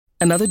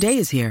Another day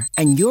is here,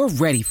 and you're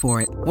ready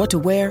for it. What to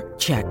wear?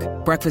 Check.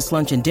 Breakfast,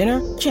 lunch, and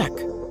dinner? Check.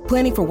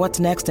 Planning for what's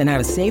next and how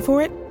to save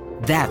for it?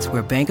 That's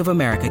where Bank of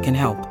America can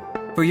help.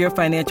 For your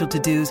financial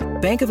to-dos,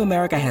 Bank of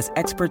America has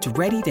experts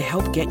ready to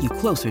help get you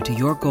closer to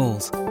your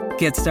goals.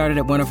 Get started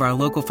at one of our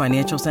local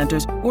financial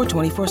centers or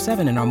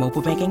 24/7 in our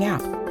mobile banking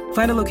app.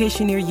 Find a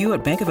location near you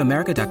at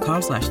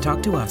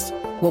bankofamerica.com/talktous.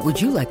 What would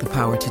you like the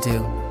power to do?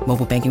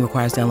 Mobile banking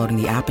requires downloading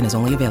the app and is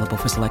only available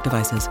for select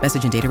devices.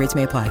 Message and data rates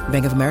may apply.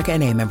 Bank of America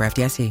NA, member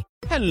FDIC.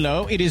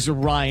 Hello, it is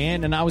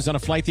Ryan, and I was on a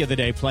flight the other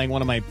day playing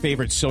one of my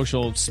favorite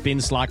social spin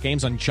slot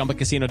games on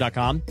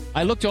ChumbaCasino.com.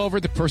 I looked over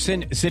at the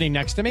person sitting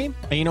next to me, and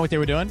you know what they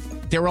were doing?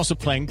 They were also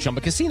playing Chumba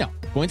Casino.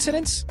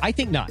 Coincidence? I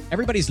think not.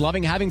 Everybody's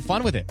loving having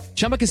fun with it.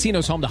 Chumba Casino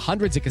is home to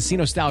hundreds of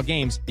casino-style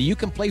games that you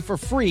can play for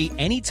free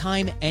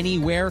anytime,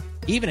 anywhere,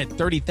 even at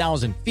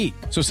 30,000 feet.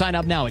 So sign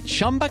up now at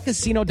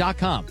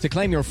ChumbaCasino.com to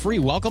claim your free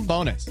welcome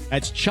bonus.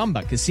 That's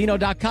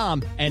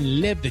ChumbaCasino.com and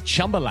live the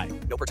Chumba life.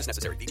 No purchase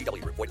necessary.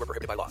 VGW. Void where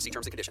prohibited by law. See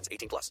terms and conditions.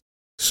 18+.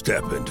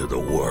 Step into the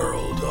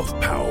world of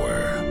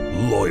power,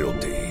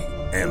 loyalty,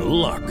 and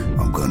luck.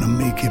 I'm gonna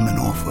make him an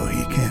offer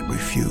he can't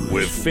refuse.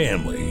 With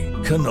family,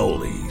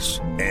 cannolis,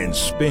 and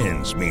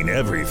spins mean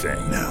everything.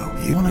 Now,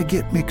 you wanna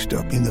get mixed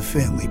up in the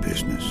family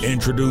business.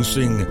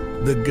 Introducing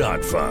The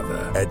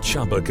Godfather at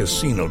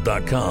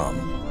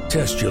ChumbaCasino.com.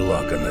 Test your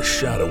luck in the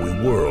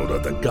shadowy world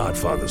of The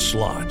Godfather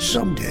slot.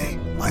 Someday,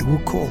 I will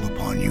call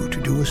upon you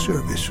to do a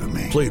service for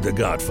me. Play The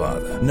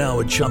Godfather now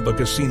at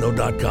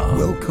ChumbaCasino.com.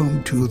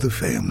 Welcome to the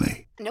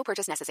family. No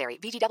purchase necessary.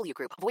 VGW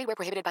Group. Void where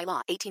prohibited by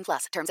law.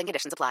 18+. Terms and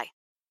conditions apply.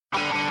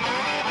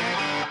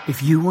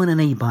 If you want an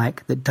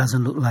e-bike that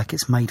doesn't look like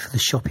it's made for the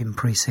shopping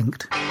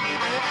precinct,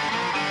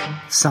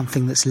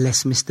 something that's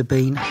less Mr.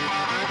 Bean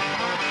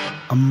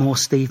and more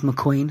Steve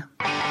McQueen,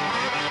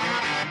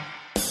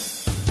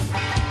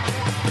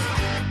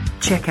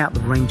 check out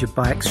the range of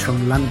bikes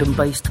from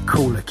London-based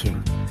Cooler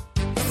King.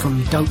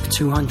 From dope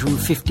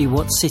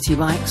 250-watt city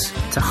bikes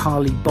to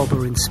Harley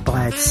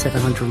Bobber-inspired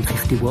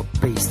 750-watt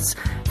beasts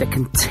that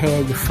can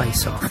tear your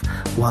face off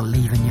while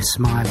leaving your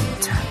smile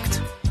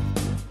intact.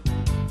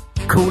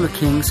 Cooler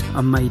Kings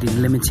are made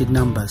in limited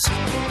numbers,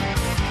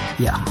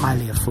 yet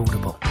highly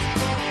affordable.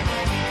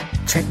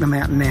 Check them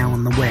out now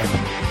on the web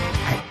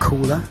at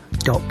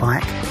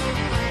cooler.bike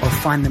or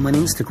find them on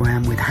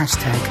Instagram with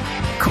hashtag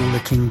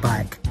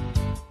CoolerKingBike.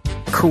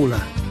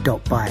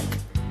 Cooler.bike.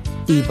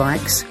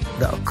 E-bikes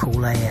that are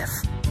cool AF.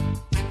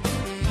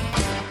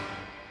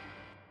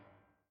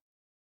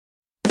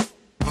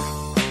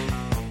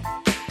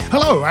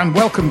 Hello and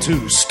welcome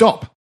to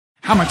Stop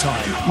Hammer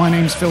Time. My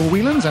name's Phil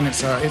Whelans and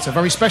it's a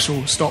very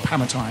special Stop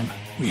Hammer Time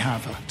we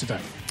have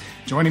today.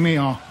 Joining me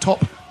are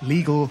top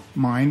legal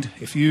mind.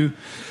 If you've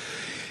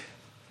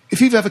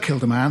ever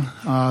killed a man,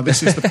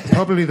 this is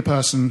probably the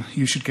person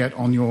you should get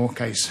on your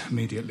case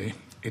immediately.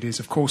 It is,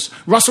 of course,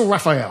 Russell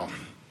Raphael.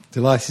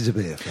 Delighted to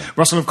be here, Phil.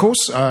 Russell, of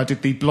course,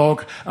 did the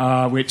blog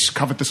which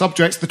covered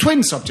the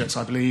twin subjects,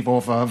 I believe,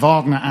 of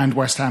Wagner and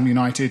West Ham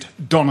United,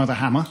 Donna the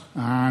Hammer,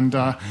 and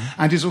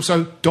is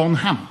also Don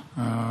Hammer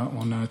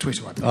on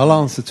Twitter, I believe. I'll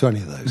answer to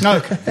any of those. No,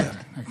 okay.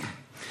 Okay.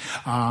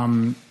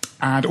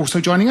 And also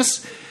joining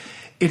us,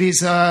 it is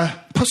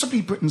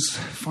possibly Britain's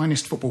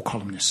finest football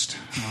columnist.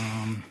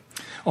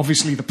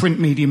 Obviously, the print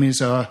medium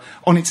is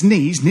on its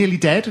knees, nearly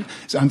dead.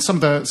 And some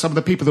of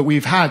the people that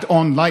we've had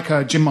on, like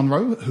Jim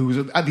Monroe, who was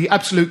the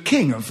absolute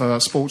king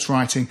of sports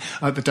writing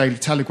at the Daily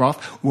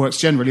Telegraph, works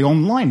generally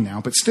online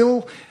now. But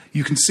still,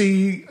 you can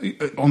see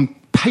on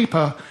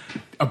paper,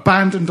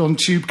 abandoned on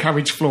tube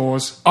carriage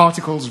floors,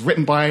 articles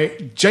written by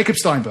Jacob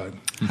Steinberg.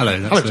 Hello,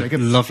 that's a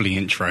lovely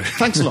intro.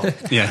 Thanks a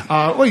lot. Yeah.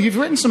 Well, you've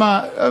written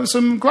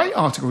some great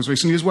articles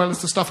recently, as well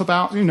as the stuff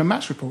about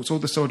match reports, all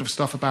the sort of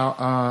stuff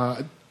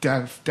about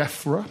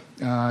DEFRA,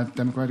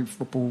 Democratic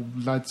Football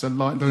Lads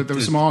Alliance. There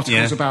were some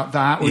articles about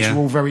that, which are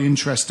all very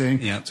interesting,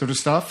 sort of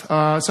stuff.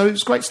 So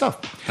it's great stuff.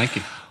 Thank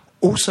you.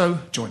 Also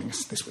joining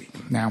us this week.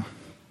 Now,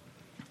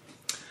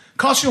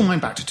 cast your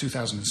mind back to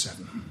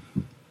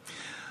 2007.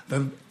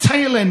 The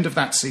tail end of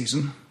that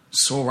season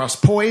saw us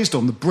poised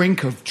on the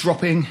brink of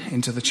dropping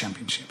into the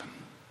Championship.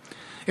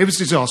 It was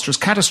disastrous,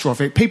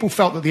 catastrophic. People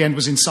felt that the end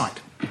was in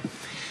sight.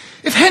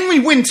 If Henry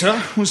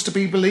Winter was to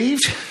be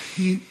believed,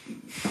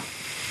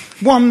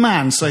 one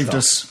man saved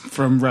us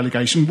from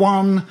relegation.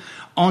 One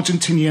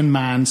Argentinian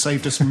man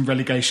saved us from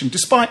relegation,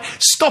 despite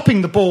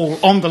stopping the ball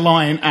on the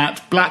line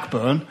at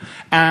Blackburn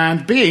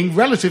and being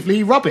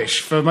relatively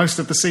rubbish for most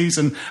of the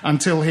season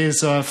until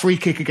his free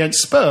kick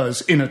against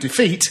Spurs in a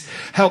defeat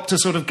helped to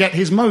sort of get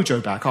his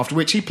mojo back, after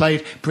which he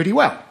played pretty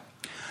well.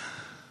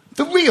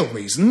 The real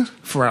reason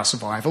for our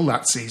survival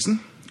that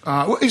season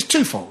is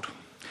twofold.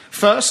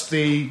 First,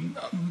 the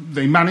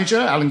manager,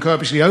 Alan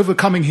Kirbishley,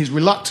 overcoming his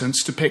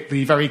reluctance to pick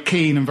the very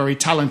keen and very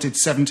talented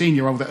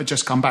 17-year-old that had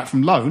just come back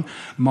from loan,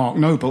 Mark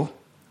Noble,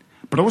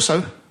 but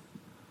also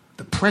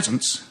the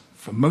presence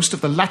for most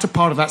of the latter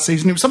part of that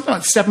season, it was something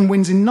like 7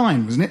 wins in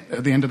 9, wasn't it,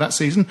 at the end of that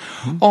season,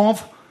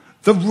 of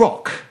the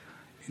Rock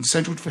in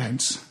central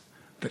defence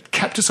that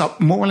kept us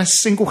up more or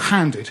less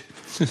single-handed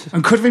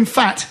and could have, in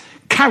fact,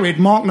 carried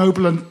Mark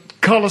Noble and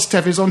Carlos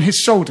Tevez on his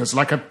shoulders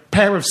like a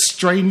pair of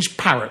strange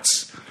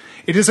parrots.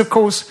 It is, of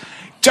course,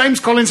 James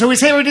Collins who is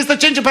here. It is the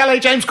Ginger Ballet,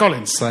 James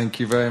Collins. Thank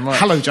you very much.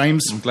 Hello,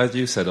 James. I'm glad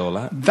you said all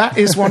that. That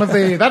is one of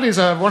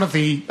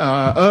the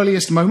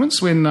earliest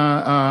moments when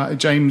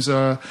James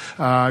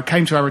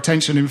came to our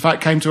attention. In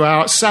fact, came to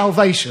our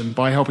salvation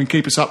by helping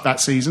keep us up that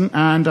season.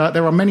 And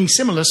there are many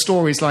similar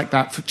stories like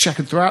that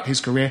checkered throughout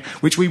his career,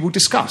 which we will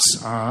discuss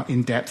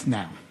in depth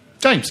now.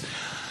 James.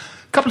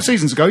 A couple of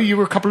seasons ago, you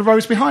were a couple of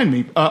rows behind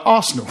me,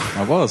 Arsenal.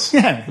 I was.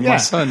 Yeah. My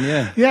son,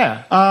 yeah.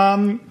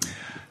 Yeah.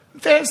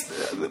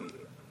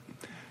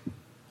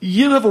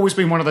 You have always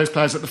been one of those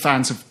players that the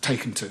fans have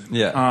taken to.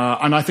 Yeah.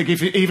 And I think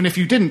even if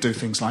you didn't do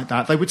things like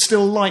that, they would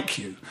still like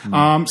you.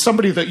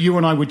 Somebody that you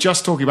and I were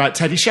just talking about,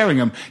 Teddy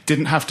Sheringham,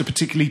 didn't have to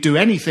particularly do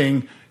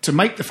anything to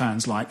make the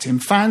fans like him.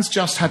 Fans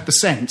just had the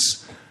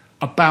sense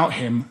about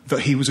him that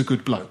he was a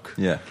good bloke.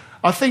 Yeah.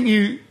 I think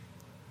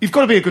You've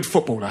got to be a good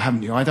footballer,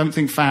 haven't you? I don't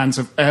think fans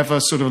have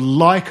ever sort of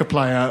like a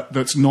player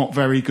that's not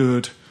very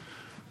good.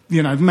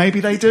 You know,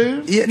 maybe they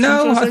do. Yeah,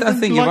 no, I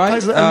think you're right.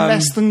 Players that are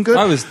less than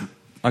good.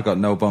 I got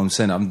no bones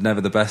saying I'm never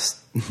the best,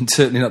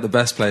 certainly not the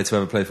best player to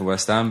ever play for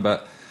West Ham,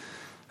 but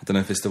I don't know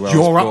if it's the way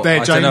You're up there,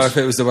 James. I don't know if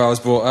it was the way I was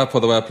brought up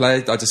or the way I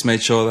played. I just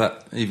made sure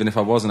that even if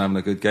I wasn't having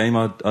a good game,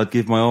 I'd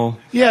give my all.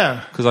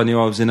 Yeah. Because I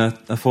knew I was in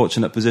a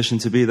fortunate position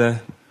to be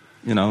there.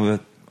 You know,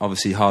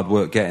 obviously hard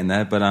work getting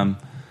there, but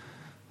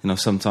you know,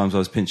 sometimes I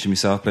was pinching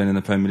myself playing in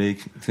the Premier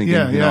League, thinking,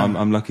 you know,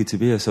 I'm lucky to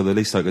be here, so the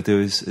least I could do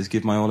is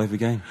give my all every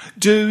game.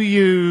 Do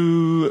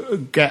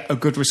you get a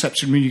good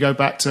reception when you go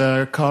back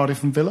to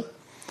Cardiff and Villa?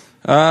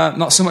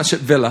 Not so much at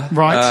Villa.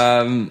 Right.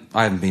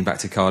 I haven't been back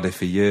to Cardiff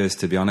for years,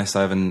 to be honest.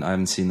 I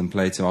haven't seen them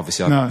play too.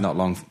 Obviously, I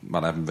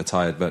haven't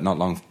retired, but not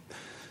long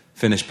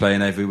finished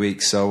playing every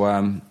week.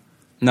 So,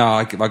 no,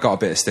 I got a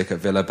bit of stick at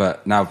Villa,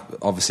 but now,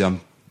 obviously,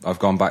 I've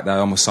gone back there. I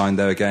almost signed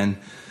there again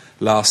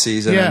last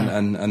season,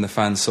 and the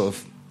fans sort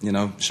of, you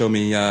know, show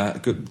me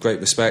great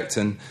respect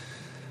and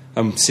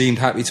seemed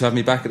happy to have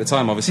me back at the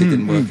time. Obviously, it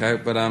didn't work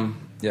out, but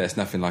yeah, it's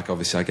nothing like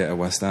obviously I get at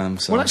West Ham.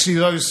 So. Well, actually,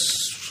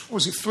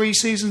 was it 3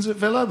 seasons at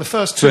Villa? The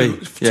first two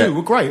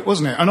were great,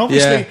 wasn't it? And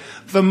obviously,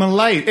 the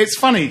Malay. It's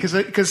funny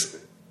because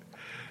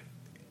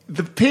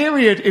the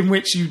period in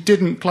which you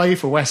didn't play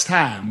for West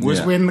Ham was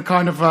when the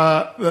kind of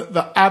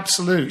the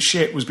absolute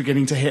shit was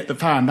beginning to hit the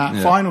fan. That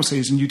final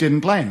season, you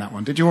didn't play in that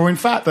one, did you? Or in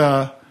fact,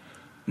 the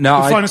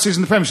final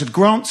season of the Premiership, the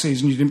Grant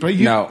season, you didn't play.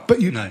 No.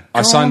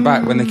 I signed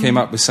back when they came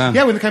up with Sam.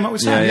 Yeah, when they came up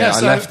with Sam. Yeah, I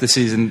left the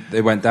season.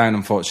 They went down,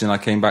 unfortunately. I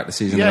came back the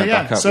season and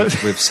went back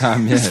up with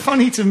Sam. Yeah. It's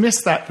funny to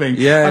miss that thing.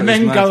 Yeah, and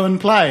then go and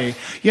play.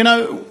 You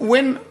know,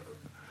 when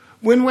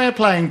we're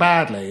playing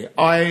badly,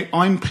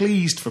 I'm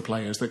pleased for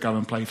players that go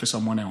and play for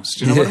someone else.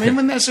 Do you know what I mean?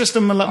 When there's just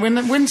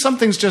when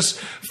something's just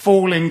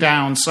falling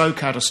down so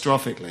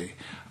catastrophically.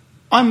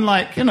 I'm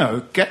like, you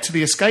know, get to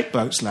the escape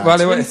boats, lads.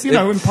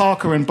 Well, when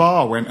Parker and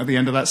Barr went at the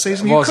end of that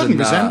season, you couldn't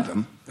resent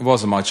them. It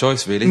wasn't my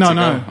choice, really. No.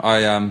 Go.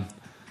 I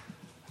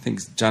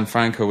think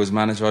Gianfranco was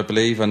manager, I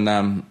believe, and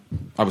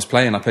I was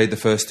playing. I played the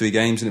first 3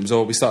 games, and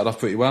we started off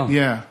pretty well.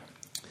 Yeah.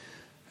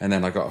 And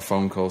then I got a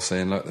phone call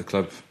saying, look, the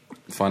club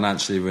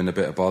financially were in a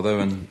bit of bother,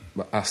 and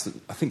asked,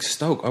 I think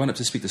Stoke. I went up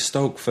to speak to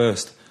Stoke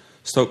first.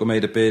 Stoke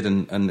made a bid,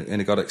 and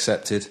it got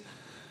accepted.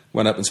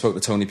 Went up and spoke to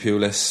Tony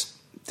Pulis.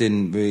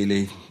 Didn't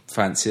really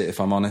fancy it, if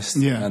I'm honest.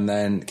 Yeah. And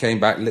then came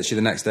back literally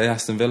the next day.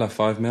 Aston Villa,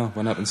 5 mil.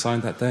 Went up and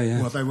signed that day.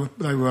 Yeah. Well,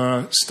 they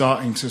were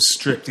starting to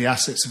strip the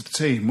assets of the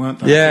team, weren't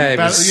they? Yeah.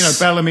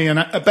 Bellamy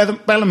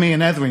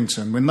and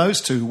Etherington. When those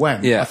two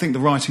went, I think the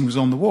writing was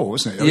on the wall,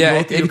 wasn't it?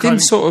 Yeah.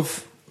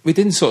 We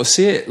didn't sort of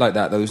see it like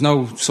that. There was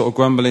no sort of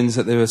grumblings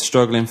that they were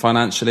struggling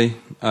financially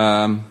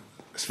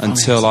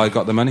until I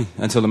got the money.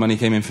 Until the money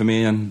came in for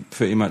me, and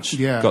pretty much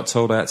got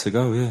told I had to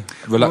go. Yeah.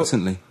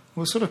 Reluctantly.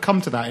 We'll sort of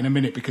come to that in a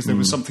minute because there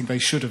was something they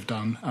should have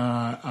done.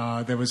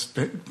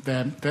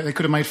 They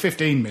could have made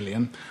 15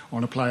 million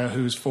on a player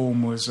whose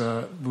form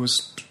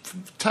was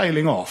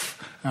tailing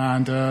off,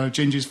 and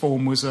Ginger's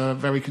form was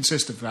very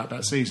consistent throughout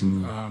that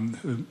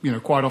season. You know,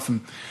 quite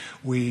often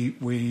we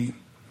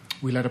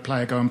let a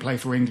player go and play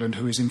for England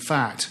who is in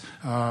fact,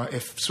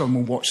 if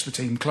someone watched the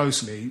team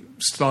closely,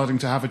 starting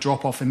to have a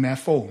drop off in their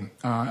form.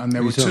 And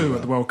there were 2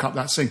 at the World Cup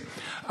that season.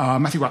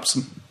 Matthew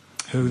Upson,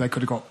 who they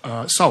could have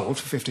got sold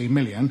for 15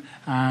 million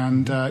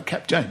and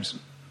kept James.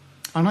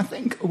 And I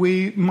think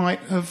we might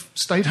have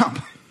stayed up.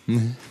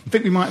 I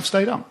think we might have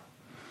stayed up.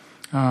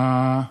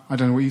 I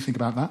don't know what you think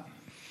about that.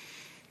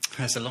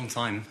 It's a long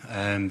time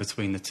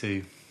between the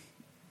two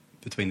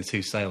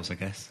sales, I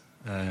guess.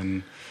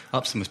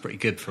 Upson was pretty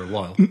good for a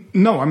while.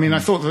 No, I mean, I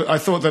thought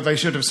that they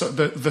should have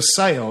the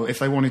sale, if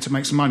they wanted to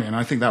make some money, and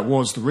I think that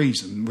was the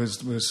reason, was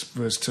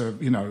to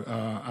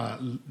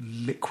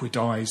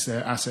liquidise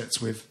their assets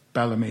with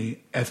Bellamy,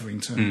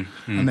 Etherington,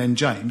 and then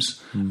James.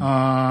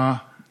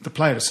 The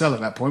player to sell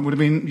at that point would have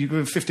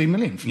been 15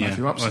 million for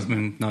Matthew Upson. Well,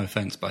 I mean, no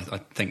offence, but I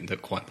think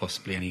that quite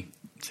possibly any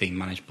team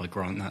managed by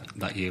Grant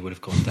that year would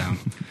have gone down.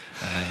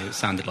 It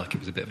sounded like it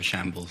was a bit of a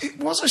shambles. It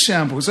was a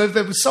shambles. So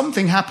there was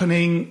something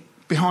happening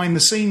behind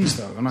the scenes,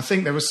 though, and I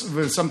think there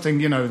was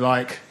something,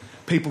 like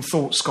people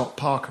thought Scott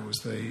Parker was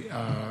the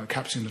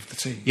captain of the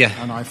team,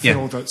 and I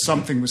feel that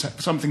something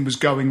was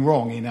going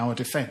wrong in our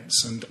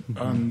defence,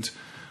 and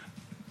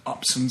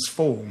Upson's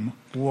form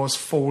was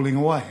falling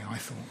away, I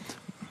thought.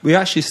 We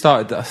actually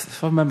started,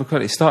 if I remember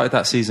correctly,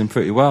 that season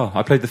pretty well.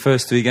 I played the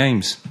first 3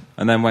 games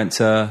and then went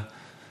to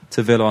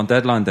Villa on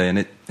deadline day, and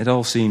it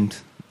all seemed,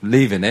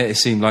 leaving it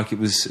seemed like it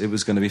was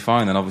going to be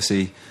fine. And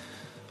obviously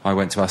I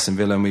went to Aston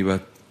Villa and we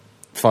were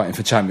fighting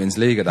for Champions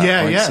League at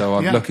that point. So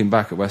I'm looking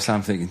back at West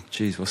Ham thinking,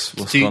 geez, what's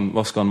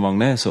gone wrong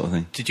there, sort of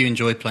thing. Did you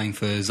enjoy playing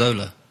for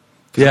Zola?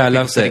 Yeah, I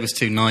loved it. He was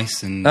too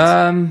nice and...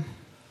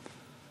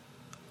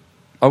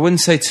 I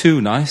wouldn't say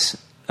too nice.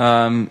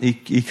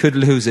 He could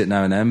lose it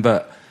now and then,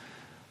 but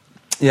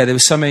yeah, there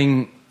was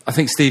something. I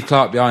think Steve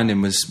Clarke behind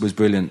him was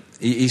brilliant.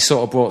 He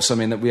sort of brought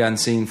something that we hadn't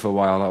seen for a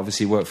while.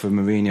 Obviously worked for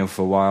Mourinho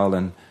for a while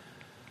and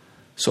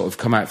sort of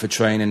come out for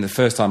training. The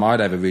first time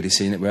I'd ever really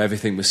seen it, where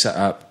everything was set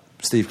up.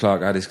 Steve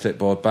Clarke had his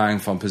clipboard, bang,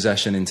 from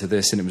possession into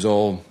this, and it was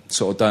all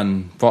sort of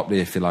done properly,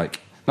 if you like.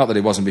 Not that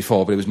it wasn't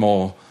before, but it was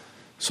more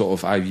sort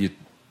of how you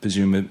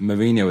presume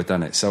Mourinho had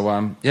done it. So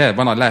when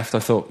I left, I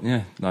thought,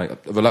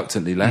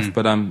 reluctantly left,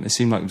 but it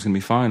seemed like it was going to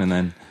be fine. And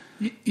then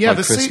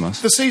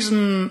Christmas, the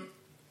season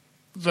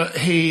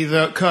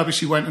that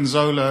Kirby went and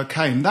Zola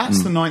came,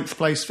 that's the 9th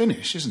place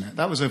finish, isn't it?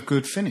 That was a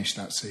good finish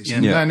that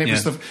season. And it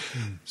was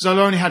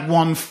Zola only had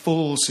one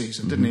full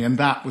season, didn't he? And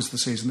that was the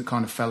season that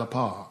kind of fell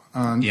apart.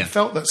 And you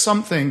felt that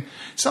something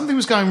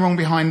was going wrong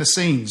behind the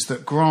scenes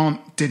that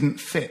Grant didn't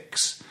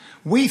fix.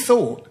 We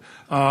thought,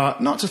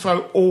 not to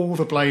throw all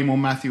the blame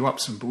on Matthew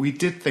Upson, but we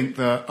did think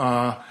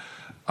that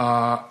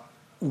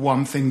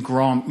one thing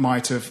Grant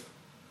might have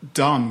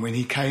done when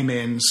he came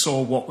in, saw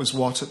what was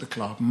what at the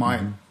club,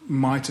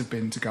 might have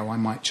been to go, I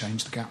might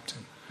change the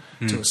captain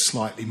to a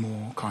slightly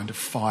more kind of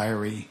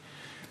fiery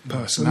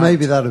personality. Well,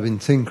 maybe that would have been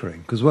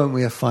tinkering, because weren't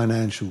we a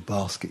financial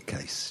basket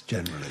case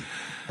generally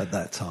at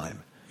that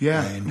time?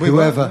 Yeah. And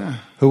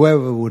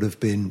whoever would have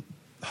been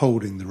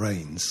holding the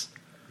reins,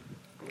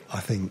 I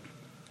think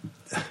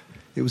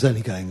it was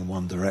only going in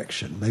one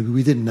direction. Maybe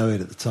we didn't know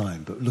it at the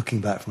time, but looking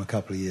back from a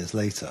couple of years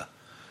later,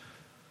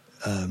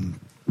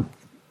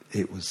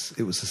 it was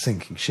a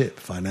sinking ship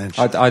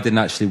financially. I didn't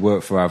actually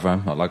work for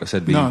Avram. Like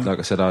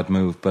I said, I'd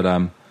moved, but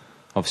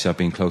obviously I've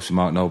been close to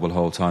Mark Noble the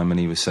whole time, and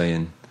he was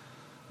saying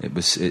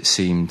it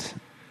seemed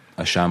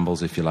a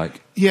shambles, if you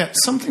like. Yeah,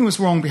 something was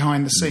wrong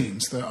behind the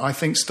scenes that I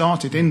think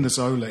started in the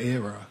Zola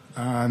era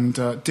and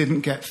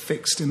didn't get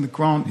fixed in the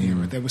Grant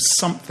era. There was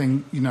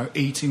something,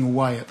 eating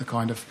away at the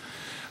kind of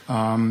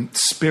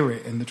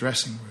spirit in the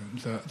dressing room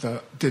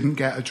that didn't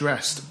get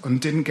addressed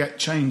and didn't get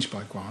changed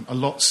by Grant. A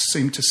lot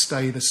seemed to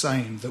stay the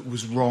same that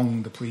was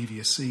wrong the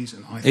previous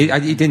season. I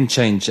think. He didn't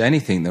change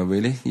anything though,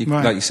 really.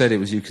 Like you said,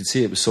 you could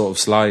see it was sort of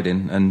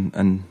sliding,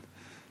 and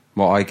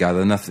what I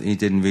gather, nothing. He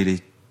didn't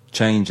really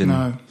change, and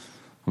I'm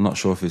not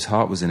sure if his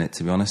heart was in it,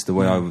 to be honest. The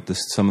way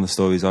some of the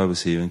stories I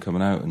was hearing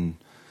coming out,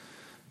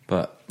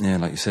 but yeah,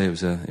 like you say, it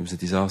was a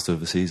disaster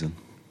of a season.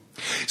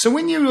 So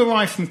when you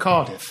arrived from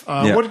Cardiff,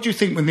 what did you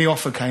think when the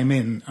offer came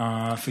in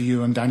for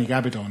you and Danny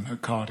Gabidon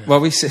at Cardiff?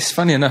 Well, it's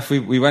funny enough,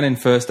 we went in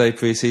first day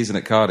pre-season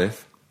at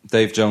Cardiff.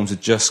 Dave Jones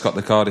had just got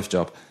the Cardiff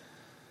job.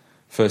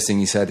 First thing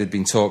he said, he'd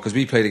been taught, because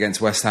we played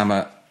against West Ham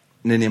at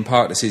Ninian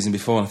Park the season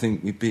before, and I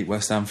think we beat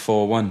West Ham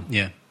 4-1.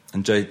 Yeah.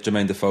 And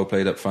Jermaine Defoe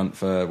played up front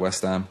for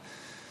West Ham.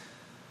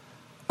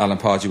 Alan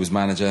Pardew was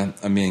manager,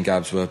 and me and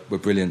Gabs were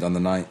brilliant on the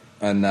night.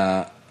 And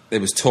there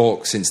was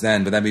talk since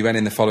then, but then we went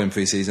in the following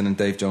pre-season and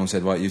Dave Jones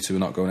said, right, you two are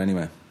not going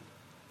anywhere.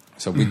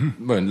 So we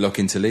weren't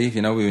looking to leave,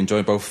 we were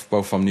enjoying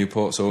both from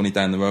Newport, so only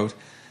down the road.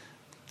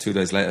 2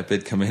 days later,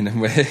 bid come in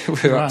and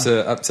we're up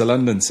to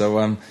London.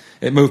 So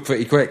it moved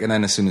pretty quick, and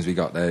then as soon as we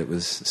got there,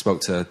 spoke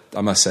to,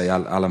 I must say,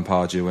 Alan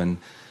Pardew and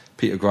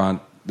Peter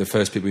Grant, the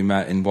first people we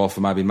met in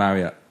Waltham Abbey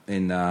Marriott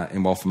in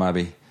Waltham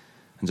Abbey,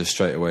 and just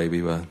straight away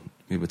we were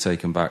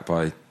taken back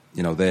by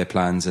their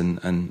plans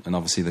and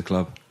obviously the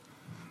club.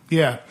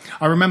 Yeah,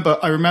 I remember.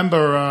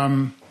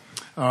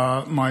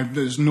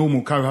 There's a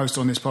normal co-host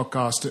on this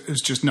podcast who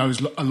just knows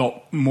a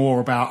lot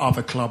more about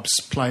other clubs'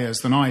 players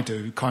than I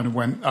do. Kind of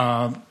went,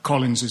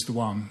 Collins is the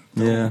one.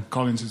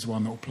 Collins is the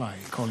one that will play.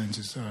 Collins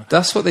is.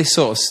 That's what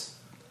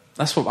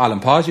that's what Alan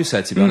Pardew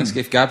said. To be honest,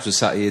 if Gabs was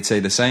sat here, he'd say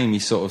the same. I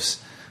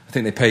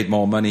think they paid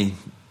more money,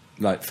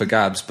 for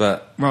Gabs,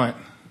 but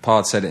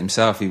Pard said it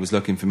himself. He was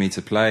looking for me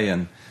to play,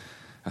 and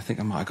I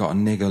think I might have got a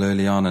niggle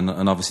early on, and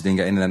obviously didn't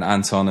get in. And then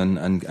Anton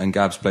and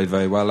Gabs played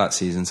very well that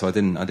season, so I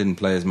didn't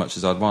play as much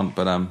as I'd want.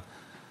 But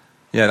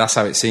that's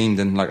how it seemed.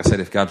 And like I said,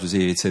 if Gabs was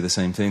here, he'd say the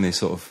same thing. They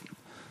sort of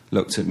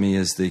looked at me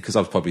as because I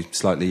was probably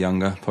slightly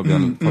younger, probably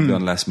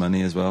on less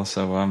money as well.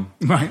 So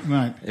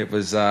right. It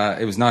was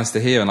nice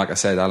to hear. And like I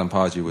said, Alan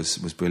Pardew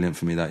was brilliant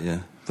for me that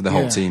year. For the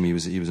whole team, he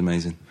was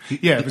amazing.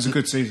 Yeah, it was a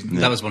good season.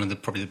 That was one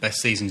of probably the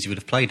best seasons you would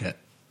have played at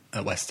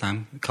West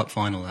Ham, the cup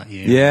final that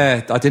year.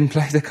 Yeah, I didn't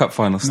play the cup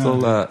final.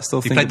 Still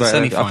thinking about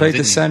it. I played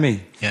the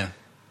semi. Yeah,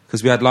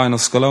 because we had Lionel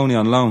Scaloni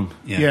on loan.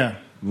 Yeah,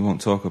 we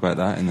won't talk about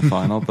that in the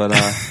final, but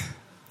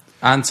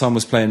Anton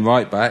was playing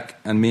right back,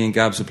 and me and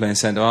Gabs were playing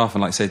centre half,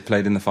 and like I said,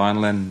 played in the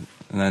final, and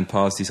then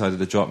Pars decided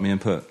to drop me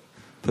and put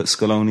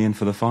Scaloni in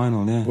for the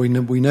final. Yeah, we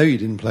know you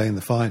didn't play in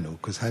the final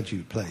because had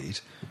you played,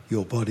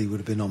 your body would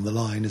have been on the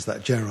line as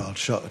that Gerrard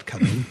shot had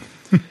come in,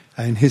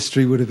 and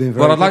history would have been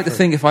very. Well, I'd like to different.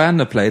 think if I hadn't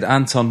have played,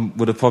 Anton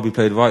would have probably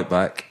played right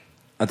back.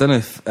 I don't know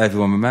if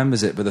everyone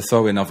remembers it, but the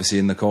throw in obviously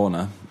in the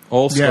corner.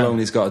 All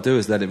Scaloni's got to do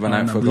is let it run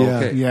out for a goal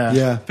kick.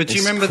 Yeah. But do you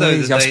It's remember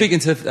crazy. though? I was speaking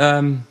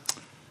to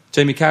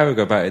Jamie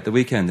Carragher about it the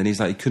weekend, and he's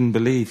like, he couldn't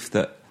believe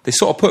that they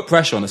sort of put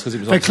pressure on us because it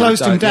was. They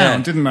closed him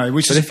down, didn't they?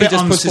 Which but is if he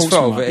just puts his foot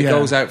over it, it yeah.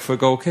 goes out for a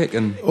goal kick.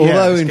 And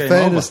although, it's in game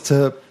fairness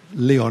over. to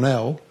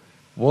Lionel,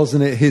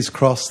 wasn't it his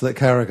cross that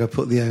Carragher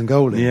put the own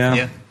goal in?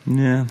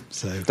 Yeah.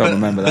 So don't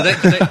remember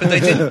that. But they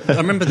did. I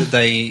remember that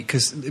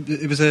because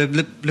it was a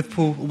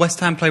Liverpool West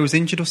Ham player was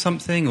injured or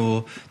something,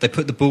 or they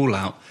put the ball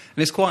out,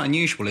 and it's quite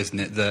unusual, isn't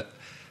it, that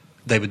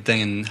they would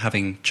then,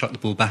 having chucked the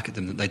ball back at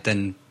them, that they'd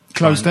then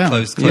close down.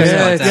 Close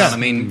that down. I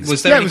mean,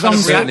 was there any kind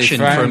of reaction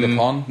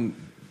from?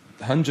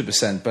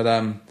 100%, but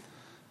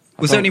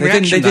was there any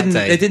reaction that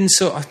day? They didn't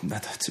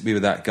we were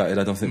that gutted.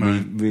 I don't think we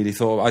really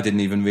thought. I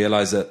didn't even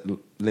realise that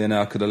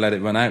Lionel could have let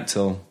it run out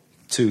till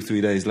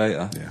 2-3 days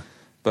later. Yeah.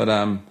 But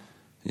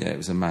it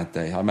was a mad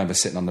day. I remember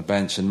sitting on the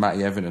bench, and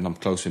Matty Everton, I'm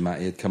close with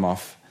Matty, had come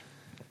off.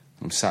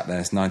 I'm sat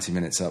there, it's 90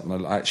 minutes up,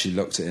 and I actually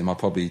looked at him. I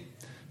probably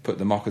put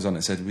the mockers on it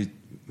and said,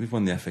 we've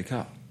won the FA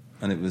Cup.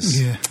 And it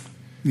was... Yeah.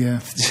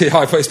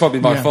 It's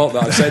probably my fault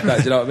that I said that,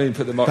 do you know what I mean?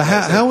 Put the mockers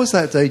But how was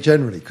that day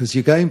generally? Because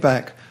you're going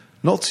back,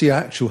 not to your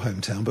actual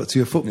hometown, but to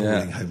your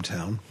footballing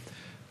hometown.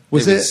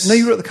 Was it? No,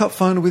 you were at the cup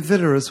final with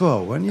Villa as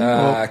well, weren't you?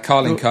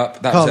 Carling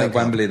Cup. That was at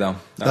Wembley, though.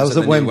 That was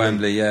at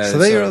Wembley, yeah. So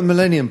there you're at the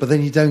Millennium, but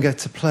then you don't get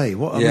to play.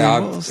 What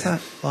was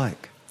that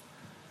like?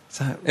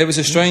 It was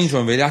a strange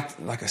one, really.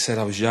 Like I said,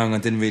 I was young. I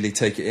didn't really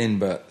take it in,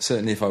 but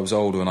certainly if I was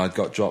older and I'd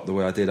got dropped the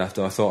way I did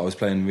after I thought I was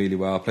playing really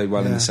well, I played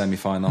well in the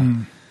semi-final.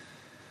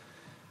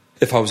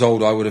 If I was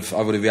older, I would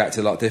have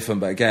reacted a lot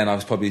different. But again, I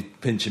was probably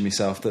pinching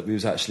myself that we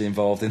was actually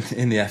involved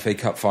in the FA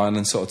Cup final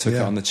and sort of took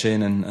it on the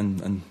chin.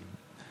 And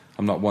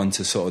I'm not one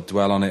to sort of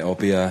dwell on it or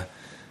be a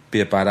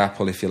bad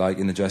apple, if you like,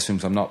 in the dressing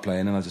rooms. I'm not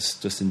playing, and I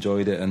just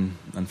enjoyed it. And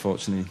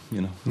unfortunately,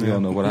 we all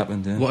know what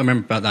happened. Yeah. What I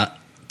remember about that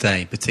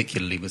day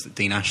particularly was that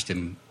Dean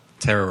Ashton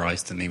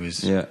terrorised them. He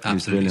was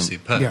absolutely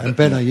superb. Yeah, and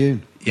Ben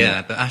Ayoun.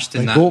 Yeah, but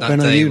Ashton they that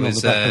day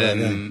was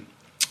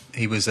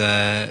he was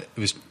it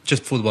was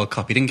just before the World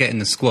Cup. He didn't get in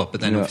the squad,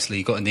 but then obviously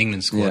he got in the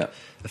England squad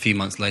a few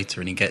months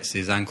later, and he gets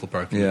his ankle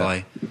broken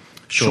by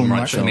Sean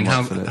Ratcliffe. I mean,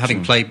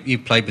 having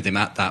played with him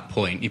at that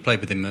point, you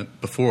played with him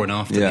before and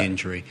after the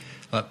injury.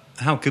 Like,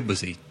 how good was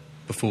he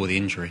before the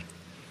injury?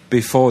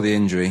 Before the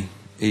injury,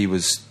 he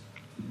was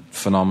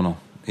phenomenal.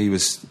 He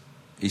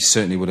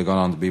certainly would have gone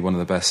on to be one of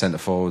the best centre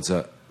forwards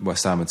that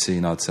West Ham had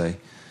seen, I'd say.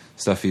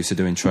 Stuff he used to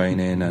do in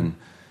training and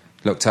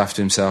looked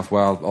after himself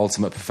well,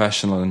 ultimate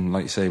professional. And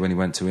like you say, when he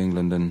went to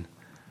England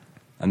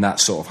and that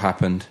sort of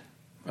happened,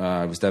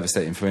 it was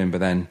devastating for him. But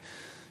then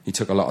he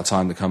took a lot of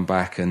time to come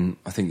back. And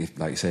I think,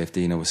 like you say, if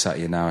Dino was sat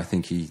here now, I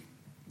think he,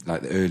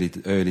 like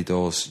the early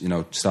doors,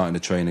 starting to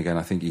train again.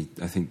 I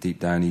think deep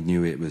down he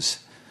knew it was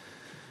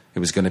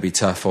going to be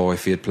tough, or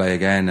if he'd play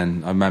again.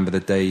 And I remember the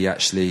day he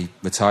actually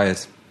retired,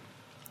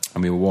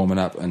 and we were warming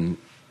up, and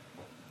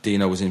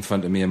Dino was in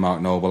front of me and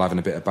Mark Noble having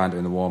a bit of banter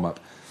in the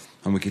warm-up,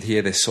 and we could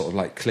hear this sort of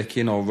like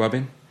clicking or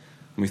rubbing,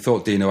 and we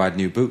thought Dino had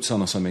new boots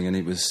on or something, and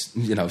it was,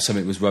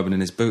 something was rubbing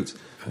in his boot,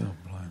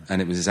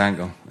 and it was his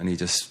ankle, and he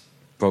just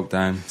broke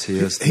down,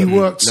 tears. He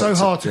worked so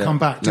hard to come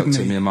back, didn't he?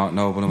 Looked at me and Mark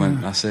Noble and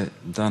went, that's it,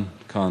 I'm done,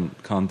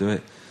 can't do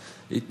it.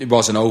 It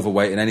wasn't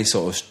overweight in any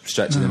sort of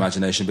stretch of the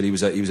imagination, but he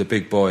was a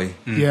big boy,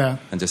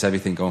 and just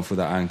everything going through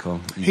that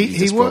ankle.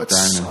 He worked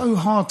so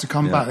hard to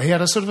come back. He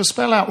had a sort of a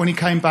spell out when he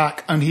came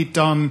back, and he'd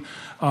done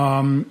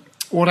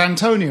what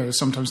Antonio has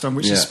sometimes done,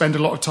 which is spend a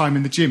lot of time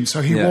in the gym.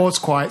 So he was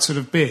quite sort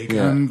of big,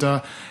 and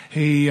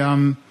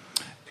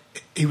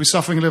he was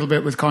suffering a little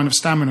bit with kind of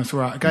stamina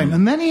throughout the game.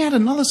 And then he had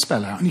another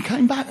spell out, and he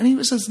came back, and he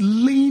was as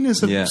lean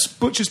as a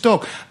butcher's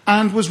dog,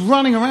 and was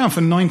running around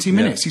for 90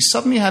 minutes. He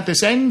suddenly had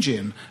this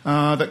engine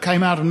that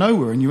came out of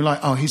nowhere, and you were like,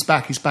 oh, he's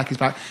back.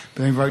 But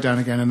then he broke down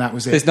again, and that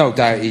was it. There's no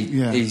doubt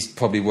he's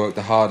probably worked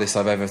the hardest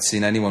I've ever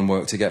seen anyone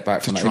work to get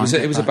back from that.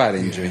 It was a bad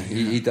injury.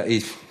 He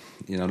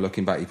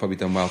looking back, he probably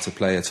done well to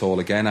play at all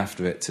again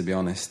after it, to be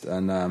honest.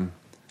 And I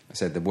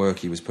said the work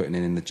he was putting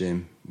in the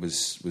gym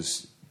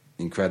was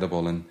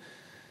incredible, and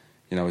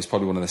it's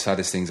probably one of the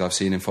saddest things I've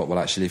seen in football,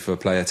 actually, for a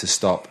player to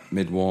stop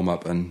mid warm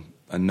up and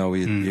know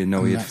he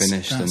had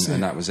finished,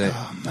 and that was it.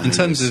 In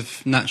terms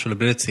of natural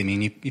ability, I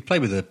mean, you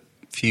played with a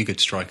few good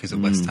strikers at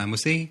West Ham.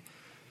 Was he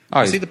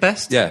the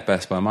best? Yeah,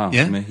 best by a mile.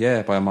 Yeah? For me.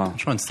 Yeah, by a mile. I'm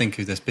trying to think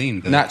who there's been.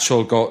 But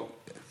Natural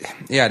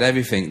he had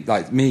everything.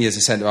 Like me as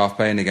a centre half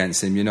playing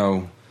against him,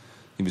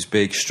 he was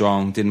big,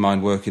 strong, didn't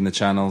mind working the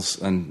channels,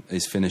 and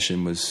his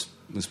finishing was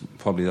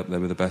probably up there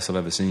with the best I've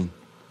ever seen.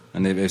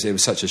 And it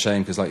was such a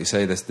shame because, like you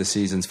say, the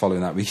seasons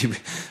following that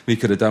we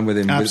could have done with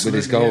him with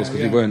his goals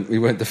because we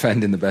weren't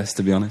defending the best,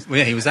 to be honest. Well,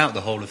 yeah, he was out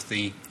the whole of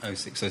the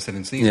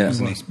 06-07 season,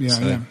 wasn't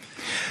he?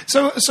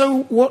 So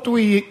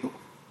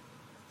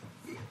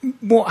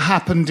what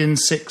happened in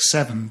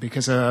 6-7?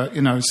 Because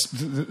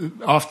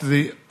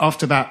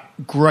after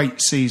that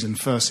great season,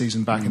 first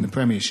season back in the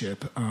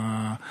Premiership,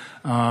 I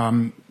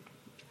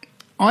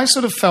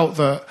sort of felt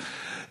that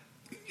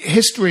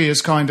history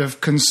has kind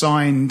of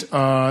consigned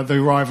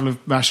the arrival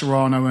of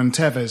Mascherano and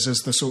Tevez as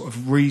the sort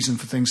of reason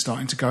for things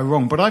starting to go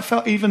wrong. But I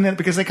felt even then,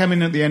 because they came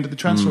in at the end of the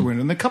transfer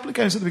window, and a couple of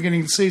games at the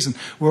beginning of the season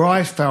where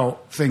I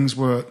felt things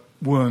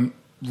weren't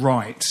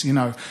right.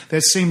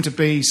 There seemed to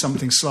be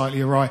something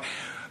slightly awry.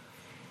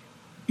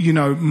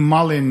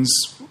 Mullins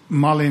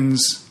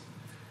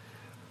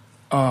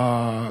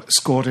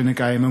scored in a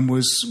game and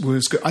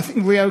was good. I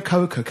think Rio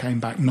Coker came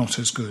back not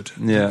as good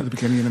at the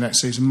beginning of the next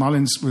season.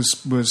 Mullins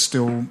was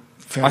still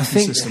fairly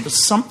consistent, but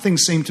something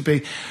seemed to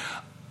be.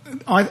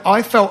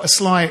 I felt a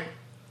slight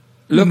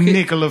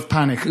niggle of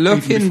panic.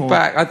 Looking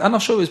back, I'm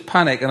not sure it was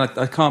panic, and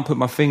I can't put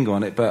my finger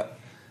on it, but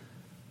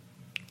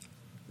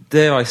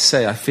dare I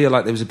say, I feel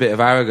like there was a bit of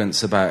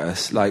arrogance about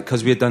us, like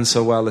because we had done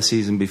so well the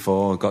season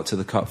before, got to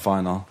the cup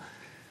final.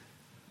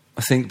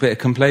 I think a bit of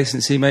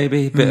complacency,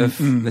 maybe. A bit of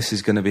this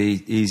is going to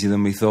be easier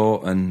than we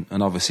thought, and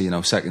obviously,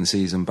 second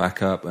season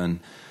back up, and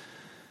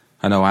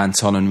I know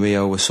Anton and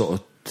Rio were sort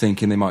of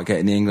thinking they might get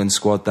in the England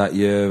squad that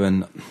year,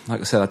 and like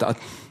I said, I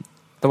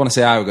don't want to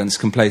say arrogance,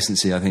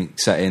 complacency. I think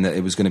set in that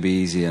it was going to be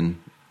easy, and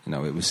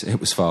it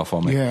was far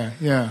from it.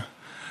 Yeah.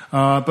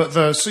 But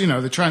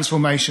the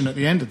transformation at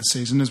the end of the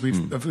season, as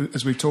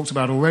we've talked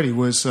about already,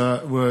 was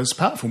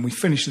powerful. We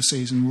finished the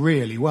season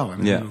really well. I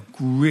mean, we were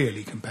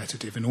really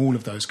competitive in all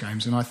of those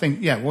games, and I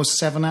think it was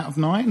 7 out of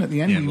 9 at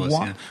the end. Yeah, we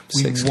won.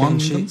 6 clean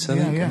sheets, I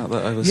think. Not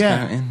that I was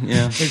counting.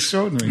 Yeah,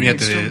 extraordinary. We had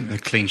the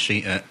clean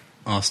sheet at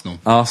Arsenal.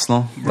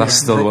 That's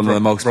still one of the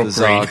most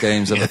bizarre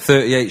games ever.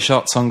 38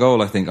 shots on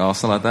goal, I think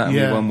Arsenal had that, and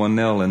we won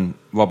 1-0. And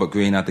Robert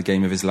Green had the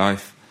game of his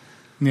life.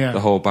 Yeah,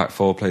 the whole back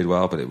four played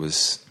well, but it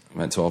was.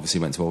 Went to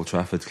Old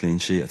Trafford, clean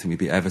sheet. I think we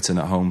beat Everton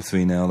at home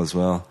 3-0 as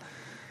well.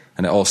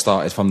 And it all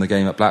started from the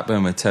game at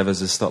Blackburn where Tevez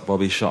has stopped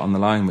Bobby's shot on the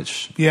line,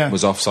 which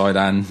was offside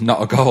and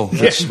not a goal,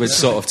 which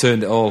sort of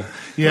turned it all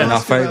in our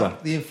favour.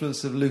 The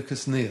influence of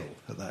Lucas Neal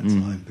at that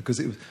time, because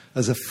it was,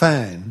 as a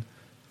fan,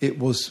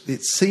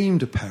 it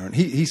seemed apparent.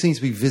 He seems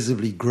to be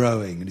visibly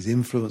growing, and his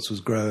influence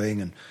was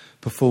growing and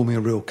performing a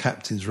real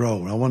captain's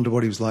role. And I wonder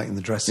what he was like in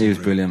the dressing room. He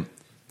was brilliant.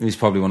 He was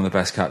probably one of the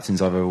best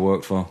captains I've ever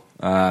worked for,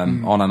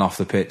 on and off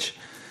the pitch.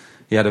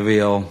 He had a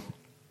real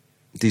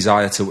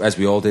desire to, as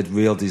we all did,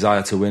 real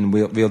desire to win,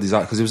 real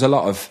desire, because there was a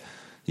lot of,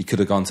 he could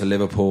have gone to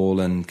Liverpool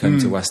and come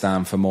to West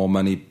Ham for more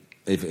money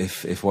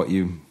if what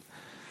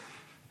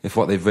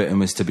they've written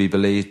was to be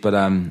believed.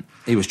 But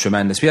he was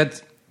tremendous. We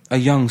had a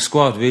young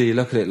squad, really.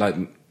 Look at it, like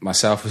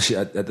myself was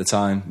at the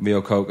time,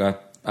 Rio Coker,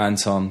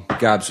 Anton,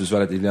 Gabs was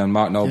relatively young,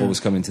 Mark Noble was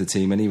coming to the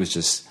team, and he was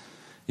just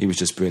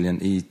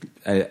brilliant. He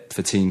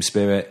for team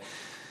spirit.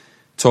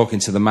 Talking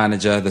to the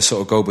manager, the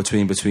sort of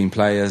go-between between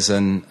players,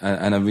 and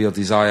a real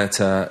desire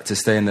to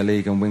stay in the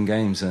league and win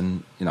games.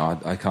 And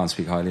I can't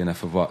speak highly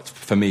enough of what,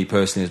 for me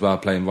personally as well,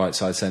 playing right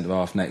side centre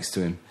half next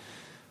to him.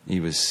 He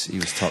was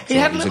top. He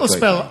had a little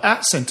spell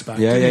at centre back.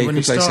 Yeah, when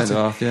he could play centre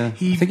half. Yeah, I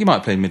think he might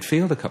have played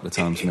midfield a couple of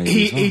times.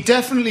 Maybe he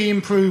definitely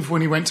improved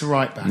when he went to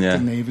right back.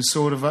 Didn't he? He was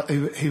sort of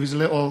he was a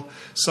little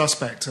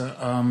suspect at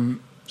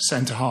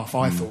centre half.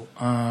 I thought,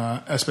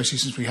 especially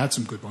since we had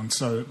some good ones,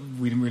 so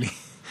we didn't really.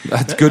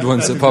 That's good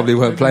ones that probably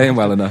weren't playing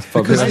well enough.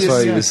 Probably that's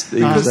why he was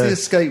the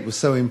escape was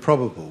so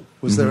improbable.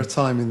 Was there a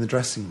time in the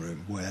dressing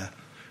room where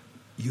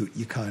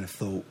you kind of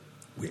thought,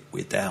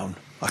 we're down,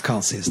 I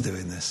can't see us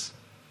doing this?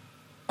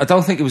 I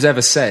don't think it was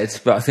ever said,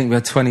 but I think we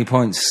had 20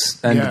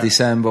 points end of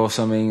December or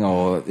something,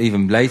 or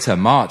even later,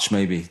 March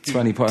maybe.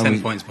 20 points.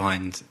 10 points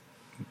behind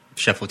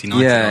Sheffield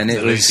United. Yeah, and it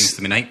was losing to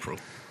them in April.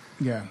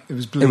 Yeah, it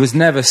was bleak. It was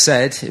never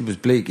said. It was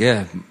bleak,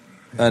 and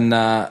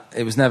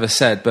it was never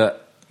said, but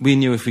we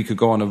knew if we could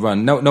go on a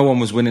run. No one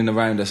was winning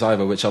around us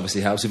either, which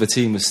obviously helps. If a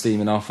team was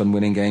steaming off and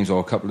winning games, or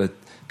a couple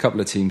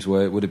of teams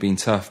were, it would have been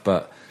tough.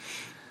 But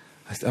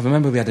I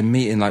remember we had a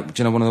meeting, like,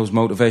 one of those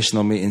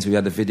motivational meetings. We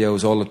had the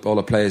videos, all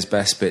the players'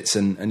 best bits,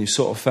 and you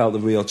sort of felt the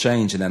real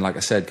change. And then, like I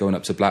said, going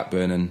up to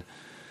Blackburn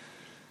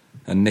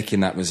and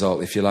nicking that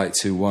result, if you like,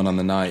 2-1 on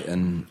the night,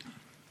 and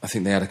I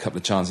think they had a couple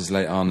of chances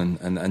late on,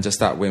 and just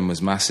that win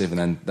was massive. And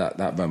then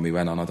that run we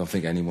went on, I don't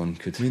think anyone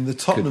could. I mean, the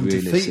Tottenham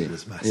really defeat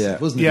was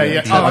massive, wasn't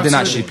it? Yeah. I didn't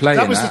actually play.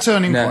 That was the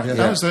turning point. Yeah.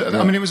 That was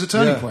I mean, it was a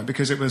turning point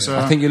because it was.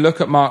 I think you look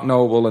at Mark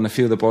Noble and a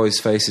few of the boys'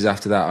 faces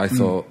after that. I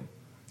thought,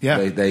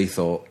 they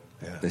thought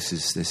this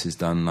is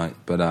done.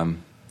 But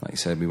like you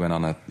said, we went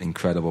on an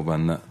incredible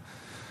run that.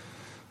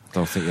 I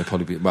don't think it'll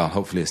probably be. Well,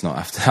 hopefully it's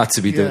not had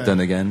to be done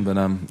again. But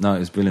no, it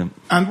was brilliant.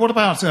 And what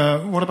about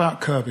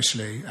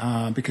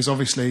Kerbishley? Because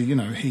obviously,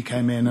 he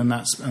came in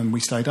and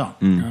we stayed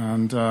up.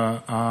 And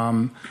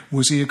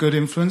was he a good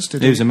influence?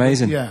 He was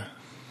amazing. Yeah,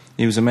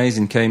 he was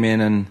amazing. Came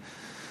in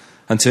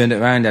and turned it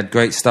around. He had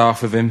great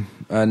staff with him,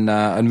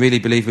 and really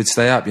believed we'd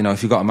stay up. You know,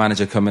 if you've got a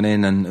manager coming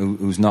in and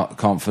who's not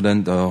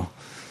confident or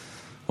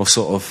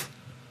sort of,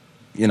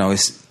 you know,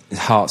 his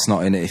heart's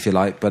not in it, if you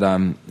like. But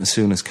as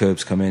soon as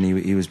Curbs come in,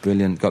 he was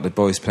brilliant. Got the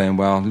boys playing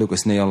well.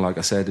 Lucas Neal, like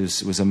I said,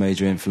 was a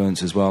major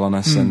influence as well on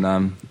us. And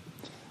like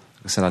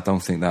I said, I don't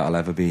think that'll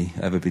ever be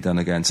done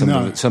again. Some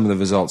of the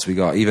results we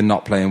got, even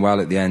not playing well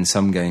at the end,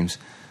 some games,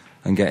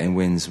 and getting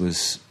wins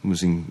was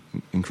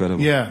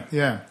incredible.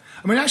 Yeah.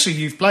 I mean, actually,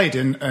 you've played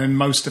in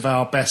most of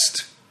our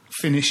best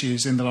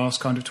finishes in the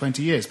last kind of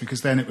 20 years,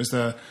 because then it was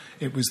the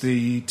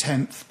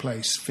 10th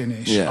place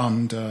finish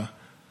under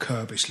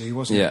Kirbishley,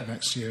 wasn't it,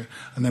 next year?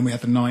 And then we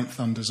had the 9th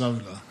under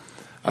Zola.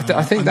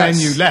 I think then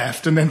you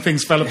left, and then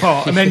things fell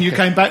apart, and then you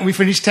came back and we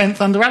finished 10th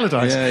under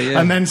Allardyce,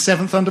 and then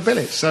 7th under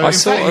Bilic. So in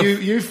fact,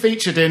 you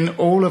featured in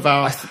all of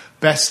our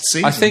best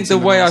seasons. I think the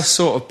way I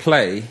sort of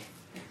play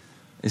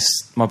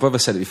is, my brother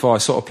said it before, I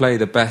sort of play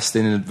the best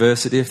in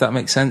adversity, if that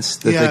makes sense.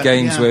 The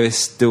games where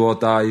it's do or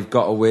die, you've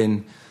got to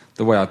win.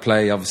 The way I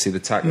play, obviously the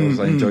tackles,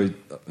 I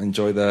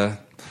enjoy the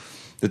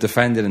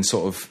defending, and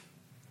sort of,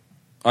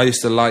 I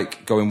used to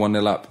like going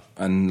 1-0 up,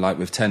 and like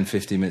with 10,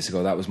 15 minutes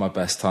ago, that was my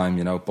best time,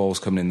 you know, balls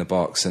coming in the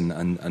box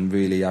and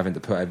really having to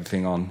put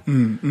everything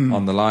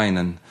on the line.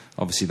 And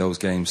obviously those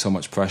games, so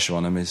much pressure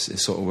on them, is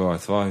sort of where I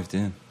thrived,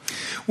 yeah.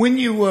 When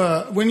you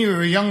were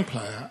a young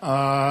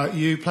player,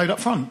 you played up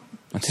front.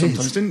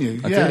 Sometimes, didn't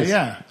you? I did.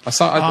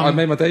 I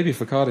made my debut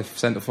for Cardiff,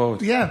 centre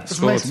forward. Yeah, that's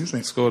amazing, isn't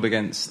it? Scored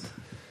against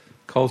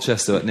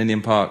Colchester at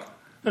Ninian Park.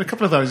 Had a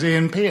couple of those,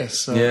 Ian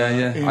Pearce. I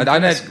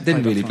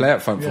didn't really play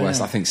up front for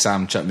West. I think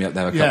Sam chucked me up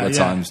there a couple of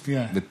times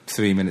with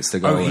 3 minutes to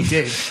go. Oh, he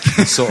did.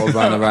 Sort of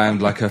ran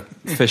around like a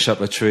fish up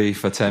a tree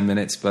for 10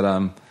 minutes. But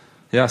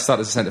I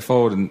started as a centre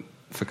forward, and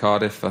for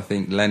Cardiff, I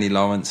think Lenny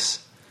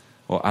Lawrence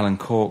or Alan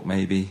Cork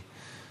maybe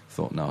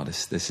thought, no,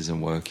 this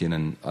isn't working.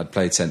 And I'd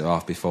played centre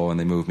half before, and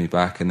they moved me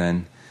back, and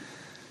then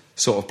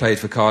sort of played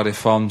for Cardiff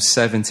from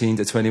 17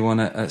 to 21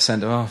 at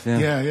centre half.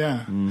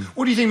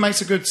 What do you think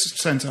makes a good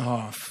centre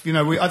half? You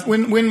know,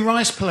 when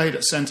Rice played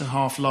at centre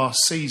half last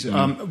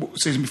season,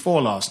 season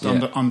before last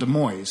under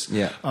Moyes,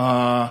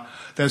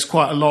 there's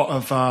quite a lot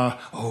of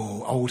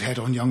old head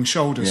on young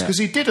shoulders, because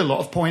he did a lot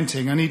of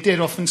pointing, and he did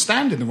often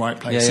stand in the right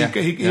place.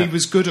 He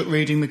was good at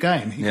reading the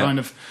game. He kind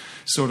of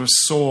sort of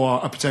saw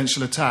a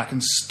potential attack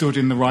and stood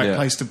in the right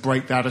place to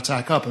break that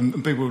attack up, and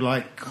people were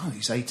like, "God,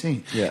 he's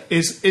 18."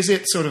 Is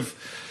it sort of?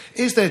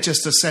 Is there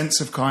just a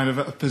sense of kind of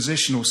a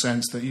positional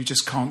sense that you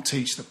just can't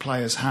teach that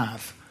players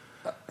have?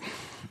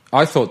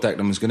 I thought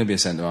Declan was going to be a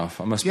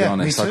centre-half, I must be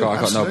honest. Me too, I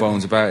got no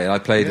bones about it. I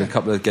played a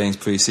couple of games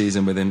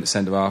pre-season with him at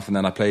centre-half, and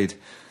then I played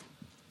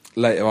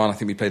later on, I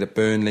think we played at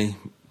Burnley,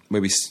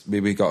 where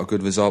we got a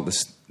good result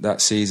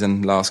that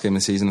season, last game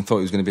of the season. I thought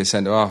he was going to be a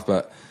centre-half,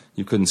 but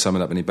you couldn't sum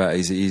it up any better.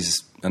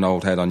 He's an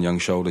old head on young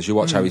shoulders. You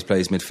watch how he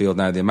plays midfield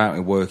now, the amount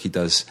of work he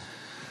does,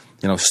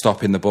 you know,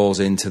 stopping the balls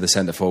into the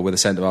centre forward with the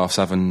centre halves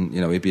having, you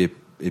know, he'd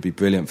be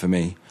brilliant for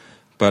me.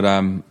 But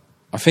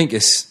I think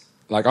it's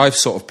like, I've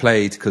sort of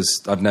played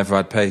because I've never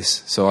had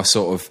pace, so I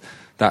sort of,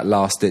 that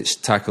last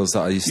ditch tackles that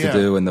I used to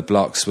do and the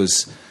blocks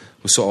was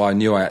sort of, I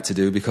knew I had to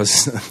do,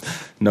 because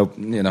no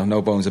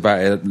bones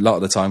about it a lot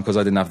of the time, because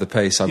I didn't have the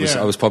pace. I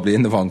was probably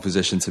in the wrong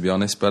position, to be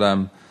honest.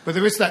 But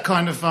there is that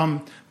kind of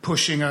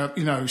pushing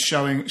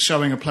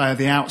showing a player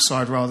the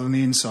outside rather than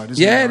the inside,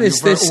 isn't there? There's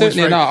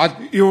certainly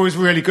not. You're always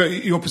really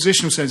good. Your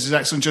positional sense is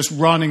excellent, just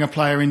running a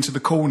player into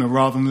the corner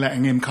rather than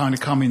letting him kind of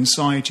come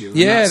inside you.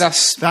 And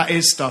that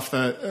is stuff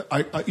that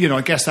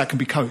I guess that can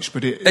be coached,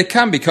 but it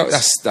can be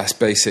coached. That's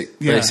basic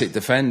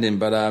defending.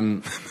 But I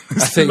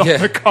think a lot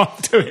that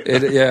can't do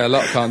it. A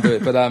lot can't do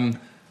it. But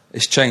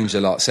it's changed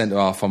a lot centre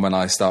half from when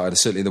I started.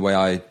 Certainly the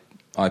way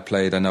I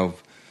played. I know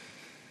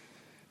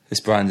it's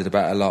branded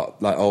about a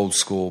lot like old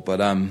school, but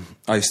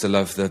I used to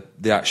love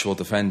the actual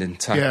defending,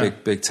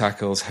 big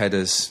tackles,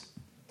 headers,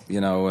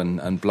 you know,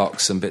 and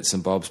blocks and bits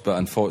and bobs. But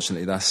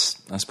unfortunately,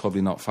 that's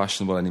probably not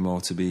fashionable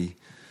anymore to be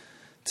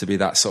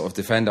that sort of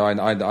defender.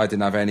 I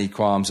didn't have any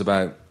qualms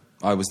about.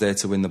 I was there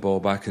to win the ball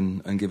back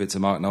and give it to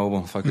Mark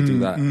Noble. If I could do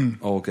that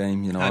all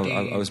game, you know,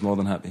 I was more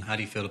than happy. How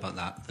do you feel about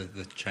that,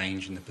 the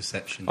change in the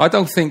perception? I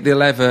don't think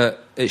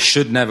it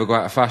should never go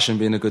out of fashion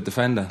being a good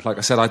defender. Like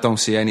I said, I don't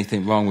see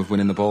anything wrong with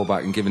winning the ball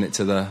back and giving it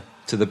to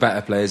the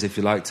better players, if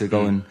you like, to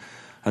go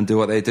and do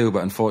what they do.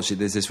 But unfortunately,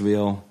 there's this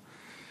real,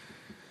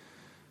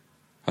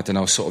 I don't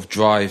know, sort of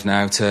drive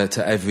now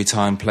to every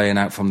time playing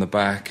out from the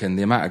back, and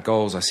the amount of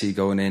goals I see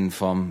going in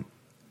from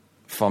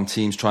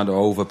teams trying to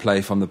overplay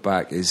from the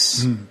back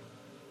is...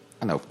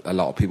 I know a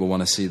lot of people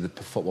want to see the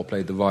football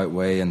played the right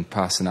way and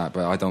passing that,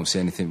 but I don't see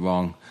anything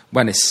wrong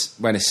when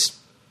it's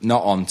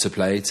not on to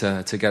play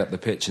to get up the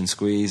pitch and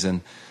squeeze.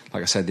 And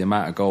like I said, the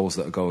amount of goals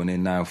that are going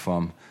in now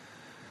from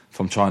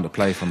trying to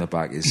play from the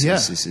back is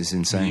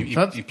insane.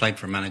 You played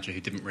for a manager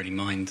who didn't really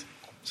mind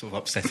sort of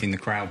upsetting the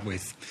crowd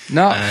with.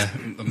 No,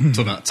 I'm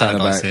talking about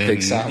Allardyce here.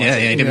 Big Sam. He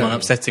didn't mind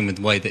upsetting with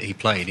the way that he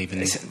played. Even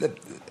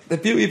the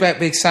beauty about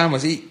Big Sam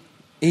was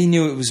he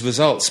knew it was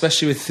results,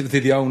 especially with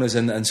the owners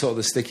and sort of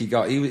the stick he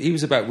got. He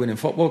was about winning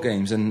football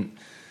games, and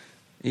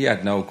he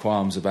had no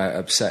qualms about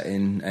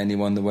upsetting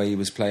anyone the way he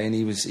was playing.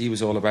 He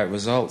was all about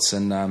results,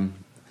 and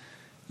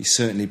he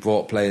certainly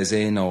brought players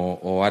in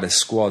or had a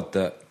squad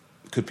that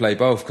could play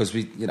both, because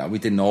we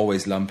didn't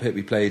always lump it.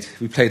 We played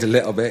a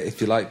little bit,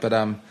 if you like,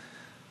 but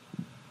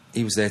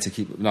he was there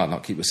to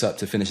not keep us up,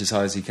 to finish as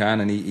high as he can,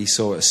 and he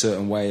saw a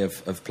certain way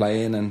of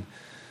playing, and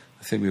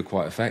I think we were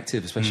quite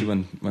effective,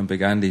 especially when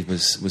Big Andy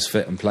was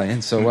fit and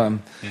playing. So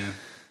yeah.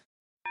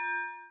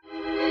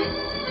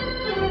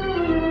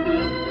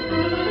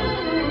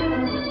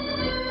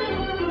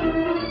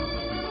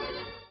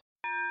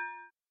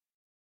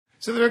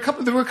 So there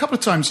were a couple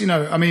of times,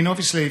 I mean,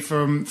 obviously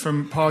from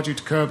Pardew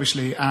to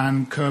Kerbishley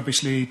and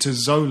Kerbishley to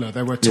Zola,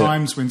 there were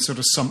times when sort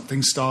of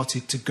something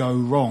started to go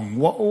wrong.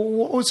 What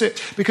was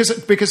it? Because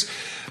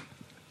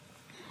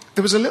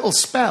there was a little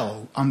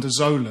spell under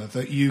Zola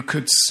that you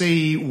could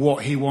see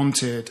what he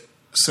wanted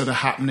sort of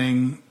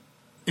happening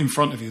in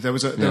front of you. There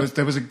was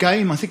a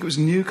game, I think it was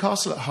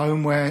Newcastle at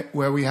home, where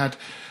we had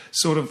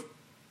sort of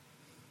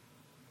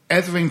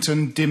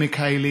Etherington,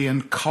 Demicheli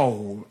and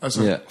Cole as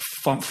a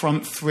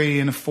front three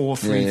in a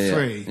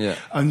 4-3-3. Yeah.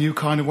 And you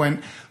kind of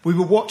went... We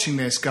were watching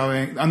this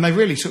going... And they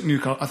really took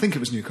Newcastle... I think it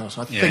was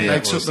Newcastle. I think they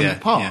took them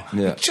apart.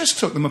 Yeah. It just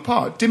took them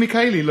apart.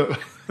 Demicheli looked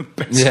like the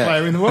best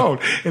player in the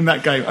world in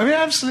that game. I mean,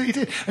 absolutely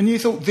did. And you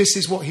thought, this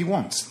is what he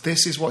wants.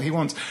 This is what he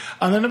wants.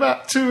 And then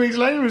about 2 weeks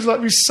later, it was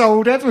like we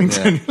sold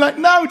Etherington. Yeah. Like,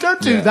 no,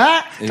 don't do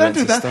that. Don't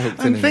do that.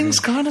 Stoke, and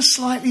things kind of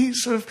slightly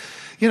sort of...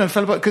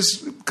 fell apart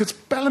because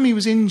Bellamy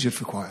was injured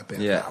for quite a bit,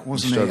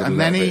 wasn't he? And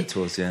then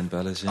towards the end,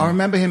 Bellas. I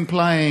remember him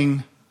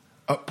playing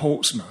at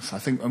Portsmouth, I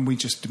think, and we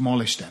just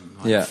demolished them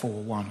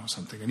 4-1 or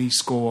something. And he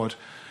scored.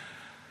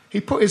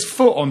 He put his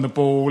foot on the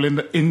ball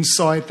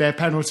inside their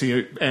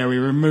penalty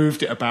area and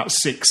moved it about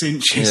 6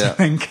 inches and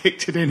then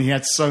kicked it in. He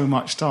had so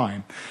much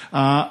time,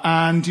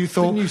 and you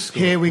thought,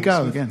 here we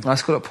go again. I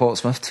scored at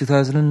Portsmouth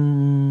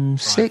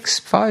 2006,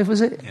 5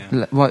 was it?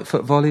 Yeah. Right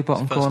foot volley,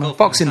 bottom corner,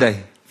 Boxing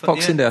Day.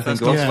 Boxing Day, I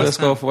think it was. First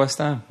goal for West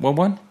Ham.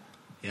 1-1?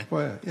 Yeah.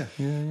 Well,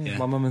 yeah.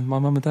 My mum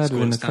and dad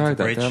were in the crowd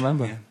that day, I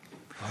remember. Yeah.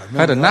 I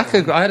had a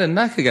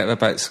knacker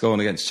about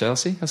scoring against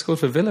Chelsea. I scored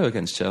for Villa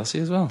against Chelsea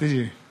as well. Did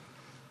you?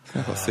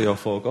 I got 3 or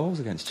 4 goals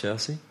against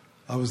Chelsea.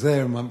 I was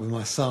there with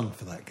my son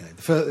for that game.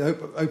 The first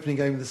opening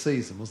game of the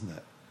season, wasn't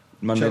it?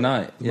 Monday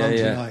night.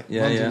 Monday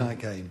night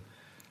game.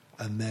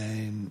 And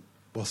then,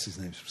 what's his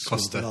name?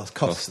 Costa.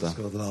 Costa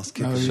scored the last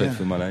kick. Straight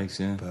through my legs,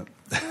 But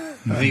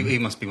he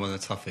must be one of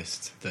the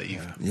toughest that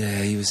you've...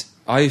 Yeah, he was...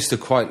 I used to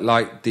quite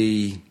like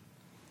you'd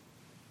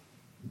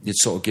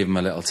sort of give him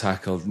a little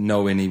tackle,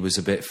 knowing he was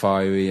a bit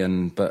fiery,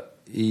 but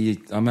I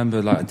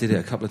remember I did it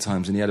a couple of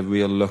times and he had a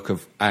real look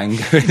of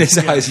anger in his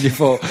eyes, and you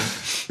thought,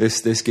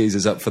 this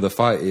geezer's up for the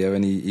fight here,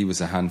 and he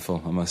was a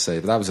handful, I must say.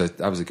 But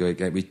that was a great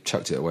game. We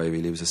chucked it away,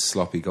 really. It was a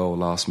sloppy goal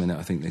last minute.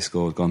 I think they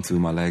scored, gone through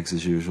my legs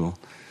as usual.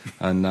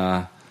 And,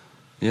 the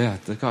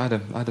guy had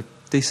a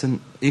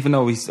decent... Even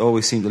though we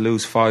always seemed to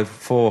lose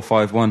 5-4 or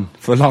 5-1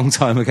 for a long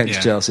time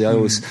against Chelsea, I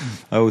always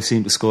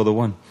seemed to score the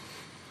one.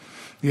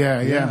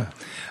 Yeah.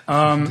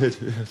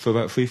 For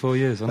about 3-4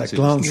 years, honestly.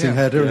 That glancing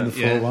header in the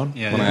 4-1.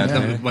 Yeah, when I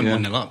had went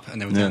 1-0 up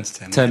and they were down to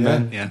 10. 10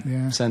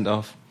 men, sent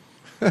off.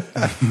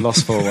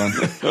 Lost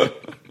 4-1.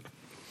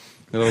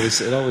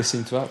 It always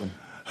seemed to happen.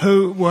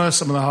 Who were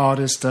some of the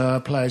hardest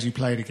players you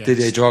played against?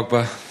 Didier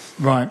Drogba.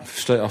 Right.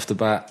 Straight off the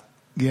bat.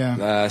 Yeah.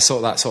 That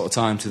sort of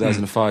time,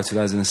 2005,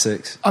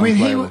 2006. I mean,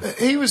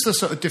 he was the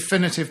sort of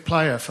definitive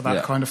player for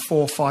that kind of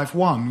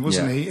 4-5-1,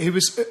 wasn't he? He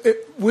was...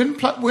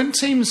 when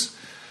teams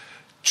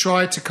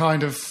tried to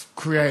kind of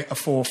create a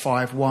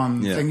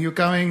 4-5-1 thing, you're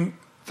going...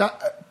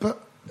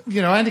 But,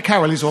 Andy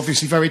Carroll is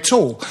obviously very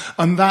tall,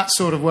 and that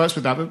sort of works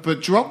with that. But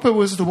Drogba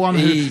was the one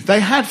who... They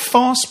had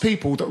fast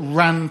people that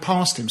ran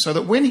past him, so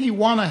that when he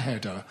won a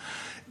header...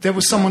 There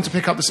was someone to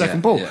pick up the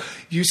second ball. Yeah.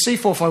 You see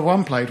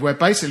 4-5-1 played where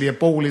basically a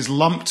ball is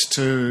lumped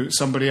to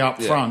somebody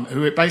up front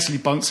who it basically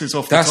bounces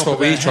off the top of their head. That's what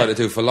we tried to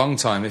do for a long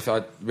time with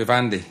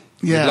Andy.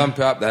 Yeah. You'd lump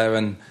it up there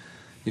and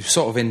you're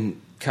sort of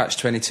in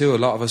catch-22. A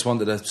lot of us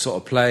wanted to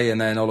sort of play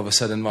and then all of a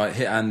sudden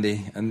hit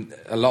Andy, and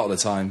a lot of the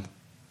time...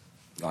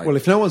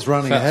 if no one's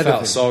running ahead of him... I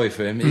felt sorry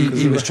for him.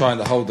 He was trying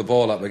to hold the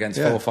ball up against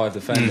 4 or 5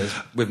 defenders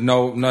with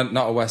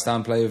not a West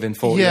Ham player within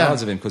 40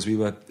 yards of him, because we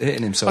were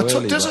hitting him so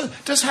early.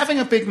 Does having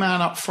a big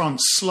man up front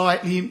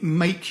slightly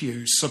make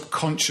you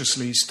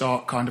subconsciously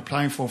start kind of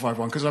playing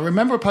 4-5-1? Because I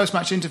remember a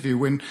post-match interview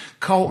when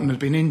Carlton had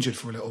been injured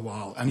for a little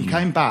while and he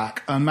came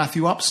back, and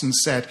Matthew Upson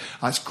said,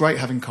 it's great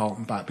having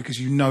Carlton back because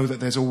you know that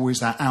there's always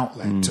that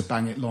outlet to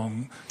bang it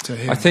long to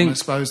him. I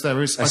suppose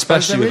there is...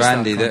 Especially with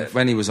Andy, that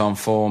when he was on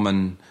form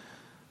and...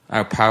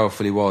 how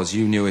powerful he was,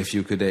 you knew if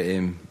you could hit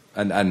him,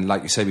 and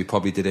like you say, we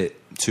probably did it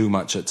too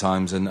much at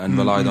times and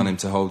relied on him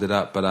to hold it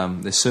up, but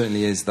there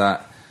certainly is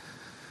that,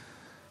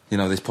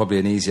 there's probably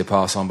an easier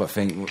pass on, but I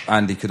think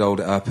Andy could hold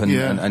it up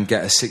and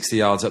get us 60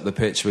 yards up the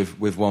pitch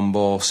with one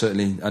ball.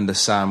 Certainly under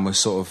Sam was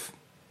sort of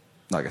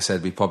like I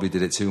said, we probably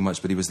did it too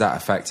much, but he was that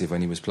effective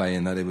when he was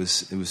playing that it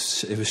was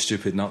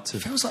stupid not to.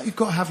 It feels like you've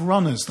got to have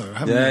runners, though,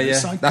 haven't you?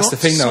 Yeah. That's the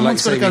thing, though. Like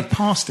say, go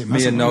past him.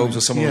 Me and Nobes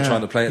or someone were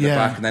trying to play at the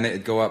back, and then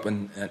it'd go up,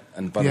 and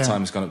by the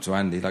time it's gone up to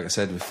Andy, like I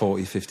said, we're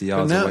 40, 50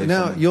 yards away.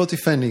 Now you're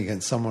defending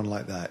against someone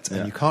like that,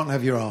 and you can't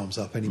have your arms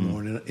up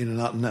anymore in an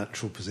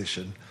unnatural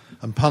position.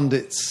 And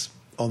pundits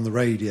on the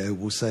radio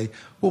will say,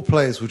 well,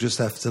 players will just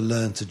have to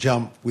learn to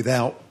jump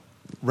without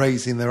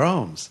raising their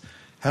arms.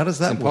 How does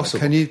that work?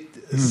 Can you?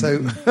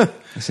 So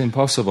it's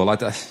impossible.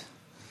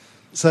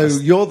 So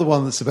you're the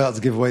one that's about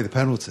to give away the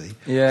penalty.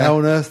 Yeah. How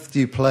on earth do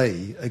you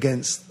play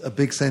against a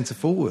big centre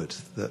forward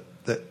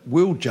that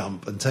will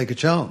jump and take a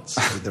chance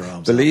with their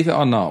arms? Believe it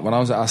or not, when I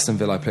was at Aston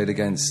Villa, I played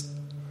against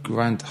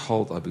Grant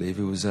Holt, I believe,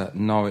 who was at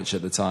Norwich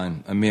at the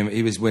time, and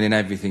he was winning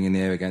everything in the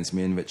air against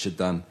me and Richard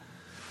Dunn.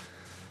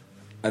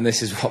 And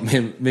this is what me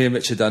and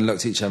Richard Dunn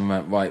looked at each other and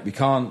went, right, you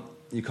can't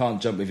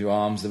jump with your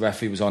arms. The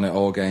referee was on it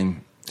all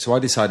game. So I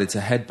decided to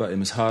headbutt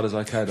him as hard as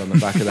I could on the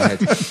back of the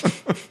head.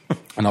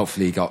 And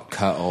hopefully he got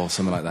cut or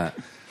something like that.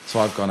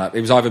 So I've gone up.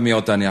 It was either me or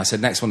Dunny. I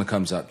said, next one that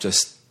comes up,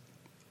 just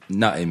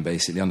nut him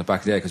basically on the back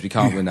of the head because we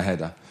can't win the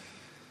header.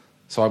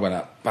 So I went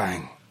up,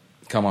 bang,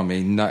 come on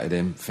me, nutted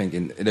him,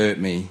 thinking it hurt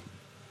me.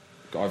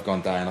 I've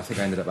gone down. I think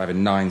I ended up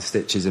having 9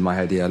 stitches in my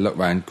head here. Look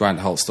round, Grant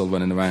Holt's still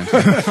running around.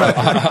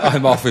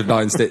 I'm off with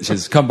 9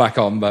 stitches. Come back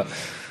on,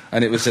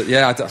 and it was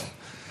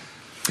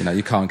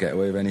you can't get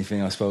away with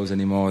anything, I suppose,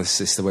 anymore. It's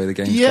just the way the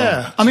game's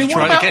gone. I mean,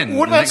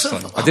 what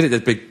about I did it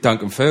at Big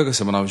Duncan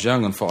Ferguson when I was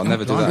young and thought I'd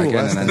never do that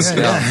again. And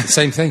then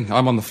same thing.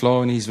 I'm on the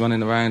floor and he's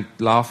running around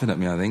laughing at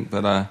me, I think.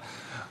 But I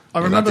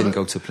remember that didn't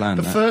go to plan.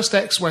 The first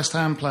ex-West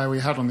Ham player we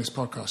had on this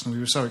podcast, and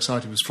we were so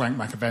excited, was Frank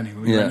McAvenny.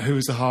 We went, who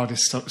was the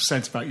hardest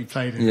centre-back you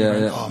played in?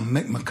 Oh,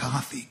 Mick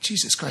McCarthy.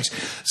 Jesus Christ.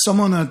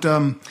 Someone had,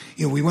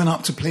 we went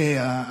up to play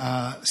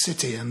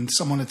City and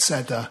someone had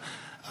said...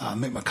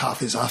 Mick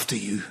McCarthy's after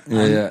you.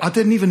 I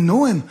didn't even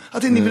know him. I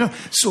didn't even know.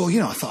 So,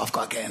 I thought I've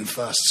got to get in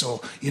first.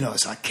 So,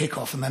 it's like kick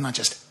off, and then I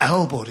just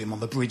elbowed him on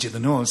the bridge of the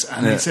nose.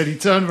 And he said he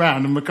turned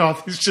around and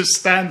McCarthy's just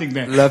standing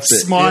there,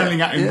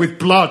 smiling at him with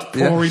blood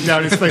pouring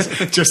down his face,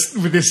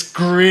 just with this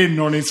grin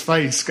on his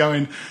face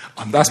going...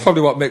 That's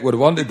probably what Mick would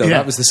have wanted, though.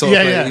 That was the sort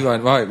of thing. He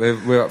went, right,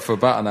 we're up for a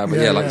battle now. But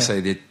like you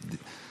say,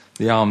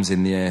 the arms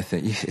in the air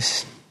thing...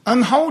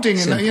 And holding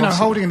in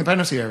the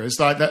penalty areas,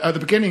 like at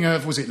the beginning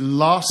of, was it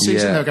last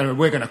season?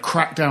 We're going to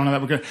crack down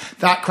on that.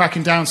 That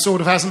cracking down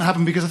sort of hasn't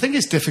happened because I think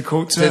it's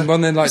difficult to.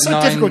 Then like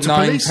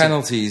nine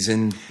penalties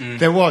in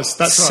there was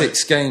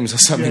 6 games or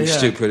something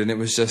stupid, and it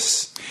was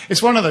just.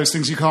 It's one of those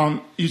things you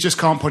just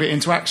can't put it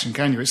into action,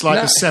 can you? It's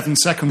like the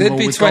 7-second rule.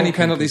 There'd be 20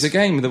 penalties a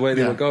game the way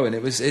they were going.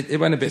 It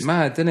went a bit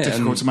mad, didn't it?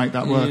 Difficult to make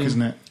that work,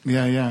 isn't it?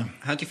 Yeah.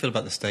 How do you feel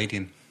about the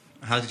stadium?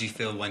 How did you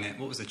feel what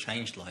was the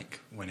change like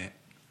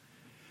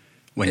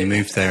when you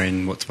moved there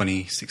in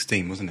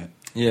 2016, wasn't it?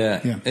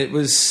 Yeah. It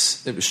was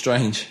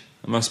strange.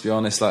 I must be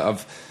honest. Like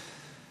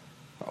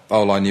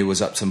all I knew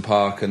was Upton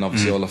Park, and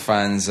obviously all the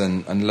fans,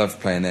 and loved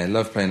playing there.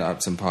 Loved playing at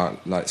Upton Park,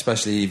 like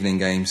especially evening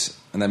games.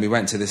 And then we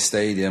went to this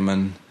stadium,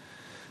 and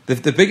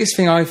the biggest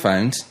thing I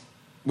found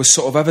was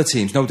sort of other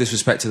teams. No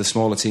disrespect to the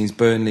smaller teams,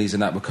 Burnleys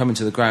and that, were coming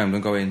to the ground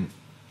and going,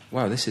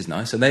 "Wow, this is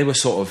nice." And they were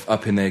sort of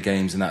up in their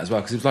games and that as well,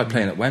 because it was like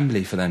playing at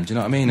Wembley for them. Do you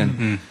know what I mean?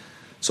 And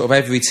sort of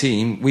every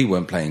team, we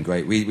weren't playing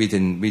great. We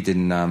didn't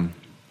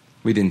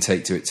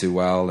take to it too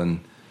well, and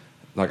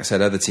like I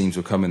said, other teams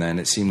were coming there, and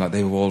it seemed like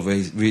they were all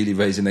really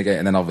raising their game.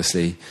 And then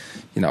obviously,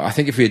 I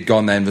think if we had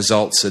gone there and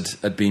results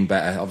had been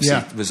better.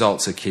 Obviously,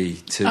 results are key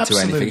to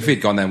anything. If we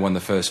had gone there and won the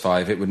first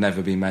 5, it would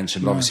never be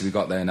mentioned. But obviously, we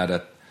got there and had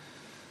a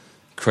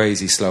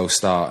crazy slow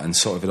start, and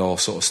sort of it all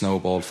sort of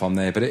snowballed from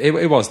there. But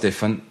it was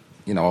different.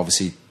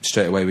 Obviously,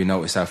 straight away we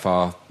noticed how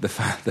far the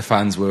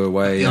fans were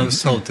away. I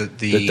was told that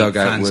the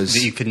dugout fans was...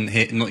 that you couldn't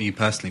hear, not you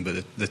personally,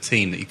 but the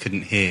team, that you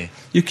couldn't hear.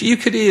 You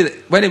could hear...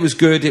 When it was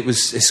good,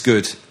 it's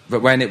good.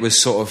 But when it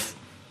was sort of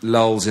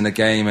lulls in a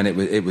game, and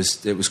it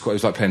was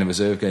like playing a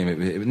reserve game.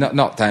 It was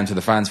not down to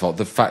the fans' fault.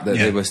 The fact that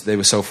they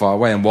were so far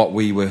away, and what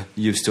we were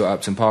used to at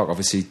Upton Park,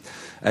 obviously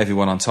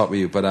everyone on top of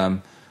you.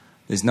 But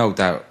there's no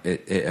doubt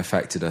it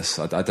affected us.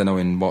 I don't know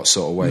in what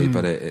sort of way,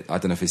 but I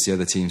don't know if it's the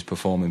other teams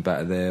performing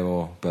better there,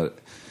 but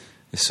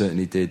it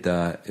certainly did.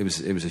 It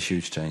was a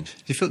huge change.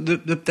 Do you feel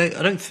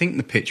I don't think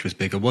the pitch was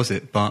bigger, was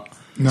it? But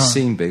it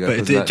seemed bigger.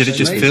 But did it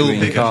just feel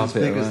bigger? As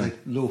big as they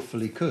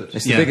lawfully could.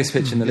 It's the biggest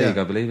pitch in the league,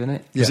 I believe, isn't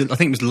it? Yeah. I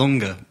think it was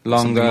longer,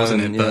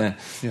 wasn't it?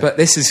 But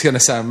this is going to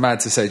sound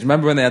mad to say. Do you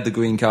remember when they had the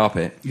green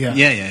carpet? Yeah.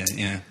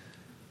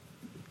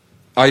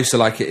 I used to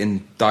like it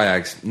in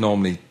Diags.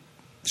 Normally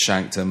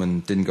shanked them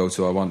and didn't go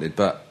to where I wanted,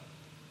 but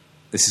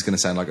this is going to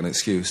sound like an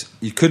excuse.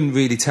 You couldn't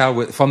really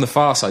tell from the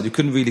far side. You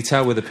couldn't really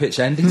tell where the pitch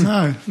ended.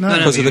 No,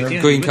 because of the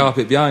green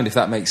carpet behind, if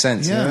that makes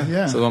sense.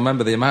 Yeah. So I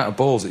remember the amount of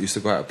balls that used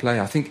to go out of play.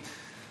 I think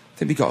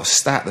we got a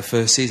stat the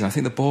first season. I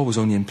think the ball was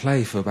only in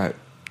play for about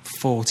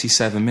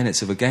 47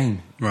 minutes of a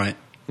game. Right.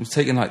 It was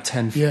taking like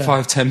 10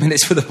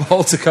 minutes for the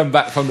ball to come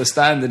back from the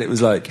stand, and it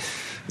was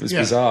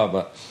bizarre.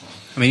 But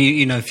I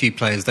mean, a few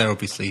players there,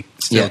 obviously.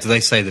 Still, do they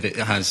say that it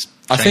has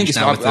I think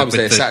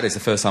Saturday's the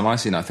first time I've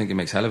seen it. I think it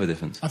makes a hell of a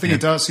difference. I think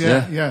it does,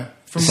 yeah.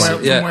 From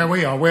where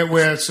we are,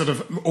 we're sort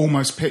of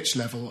almost pitch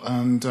level,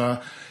 and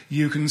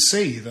you can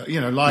see that,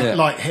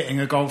 like hitting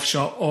a golf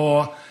shot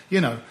or,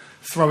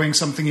 throwing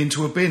something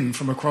into a bin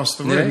from across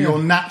the room, your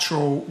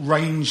natural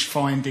range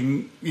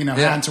finding,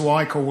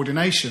 hand-to-eye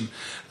coordination.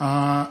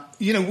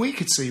 We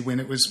could see when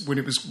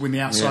the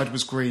outside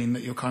was green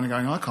that you're kind of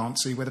going, I can't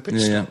see where the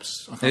pitch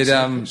stops.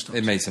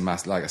 It made some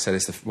mass. Like I said,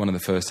 it's one of the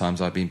first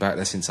times I've been back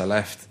there since I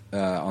left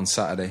on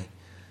Saturday,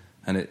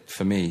 and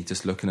for me,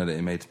 just looking at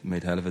it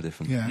made hell of a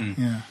difference. Yeah.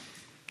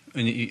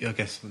 And I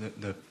guess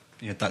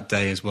that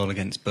day as well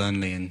against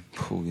Burnley and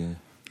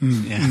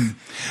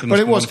But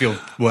it was one of your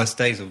worst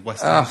days of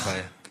West Ham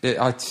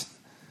player.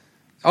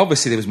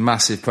 Obviously, there was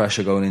massive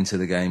pressure going into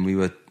the game.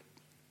 We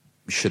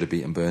should have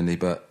beaten Burnley,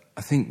 but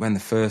I think when the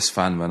first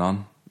fan went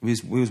on, we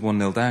was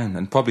 1-0 down,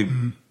 and probably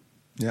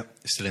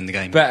still in the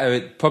game.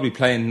 Better, probably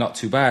playing not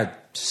too bad.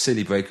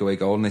 Silly breakaway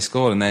goal, and they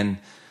scored. And then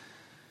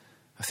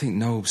I think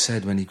Noel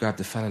said when he grabbed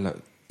the fella,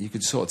 look, you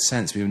could sort of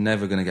sense we were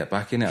never going to get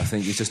back in it. I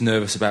think he was just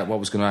nervous about what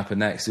was going to happen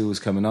next, who was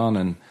coming on,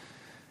 and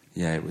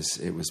it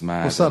was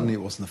mad. Well, suddenly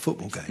it wasn't a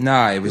football game.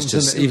 No, it was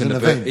just even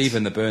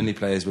the Burnley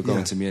players were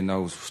going to me and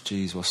Noel,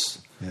 geez, what's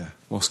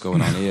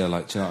going on here?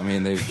 Like, do you know what I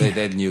mean?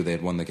 They knew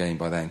they'd won the game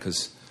by then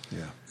because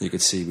you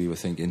could see we were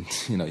thinking,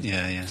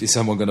 is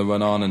someone going to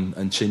run on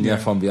and chin you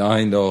from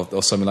behind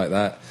or something like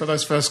that? But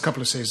those first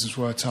couple of seasons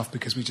were tough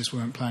because we just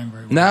weren't playing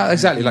very well. No,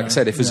 exactly. Like I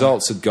said, if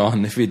results had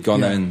gone, if we'd gone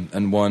there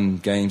and won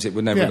games, it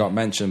would never have got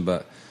mentioned.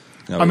 But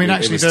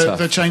actually,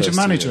 the change of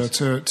manager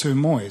to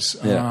Moyes,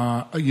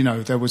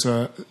 there was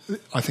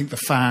I think the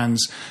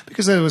fans,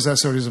 because there was that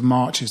sort of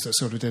marches that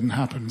sort of didn't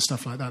happen and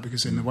stuff like that,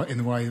 because in the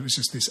way it was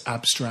just this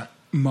abstract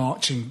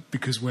marching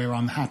because we're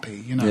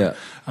unhappy,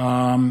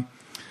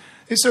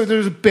 So there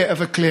was a bit of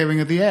a clearing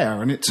of the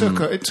air, and it took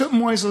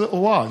Moyes a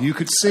little while. You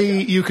could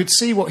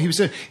see what he was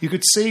doing. You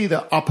could see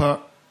that upper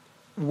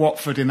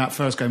Watford in that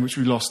first game, which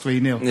we lost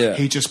 3-0. Yeah.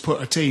 He just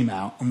put a team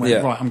out and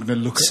went, right, I'm going to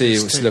look at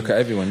this team. Look at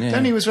everyone. Yeah.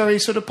 Then he was very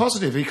sort of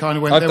positive. He kind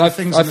of went. I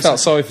felt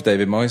sorry for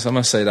David Moyes, I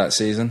must say, that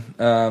season.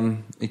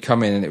 He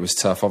come in and it was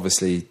tough.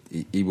 Obviously,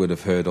 he would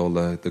have heard all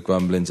the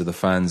grumblings of the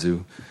fans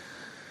who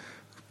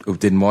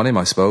didn't want him,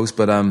 I suppose.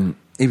 But I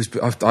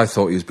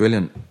thought he was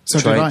brilliant.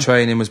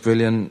 Training was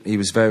brilliant. He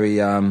was very.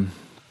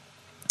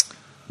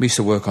 We used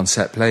to work on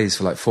set plays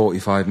for like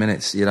 45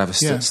 minutes. You'd have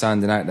a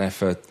standing out there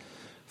for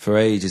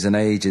ages and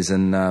ages,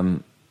 and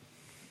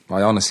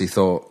I honestly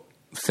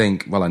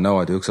I know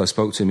I do, because I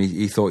spoke to him.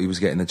 He thought he was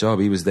getting the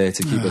job. He was there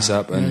to keep us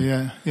up.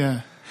 And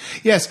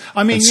yes,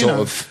 I mean,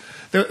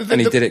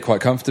 and he did it quite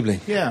comfortably.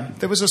 Yeah,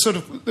 there was a sort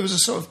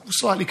of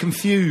slightly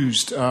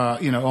confused,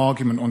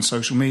 argument on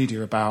social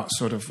media about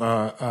sort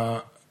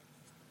of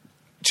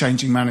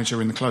changing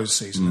manager in the close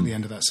season at the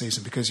end of that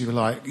season, because you were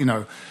like,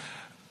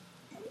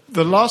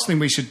 the last thing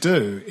we should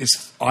do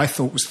I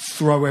thought, was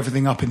throw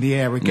everything up in the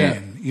air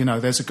again. Yeah.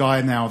 There's a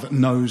guy now that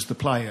knows the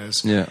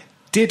players,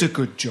 did a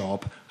good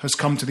job, has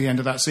come to the end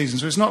of that season.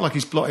 So it's not like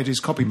he's blotted his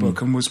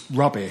copybook and was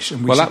rubbish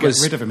and we should get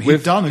rid of him.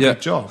 He'd done a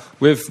good job.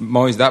 With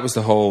Moyes, that was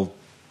the whole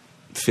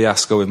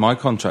fiasco with my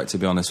contract, to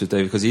be honest, with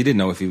David, because he didn't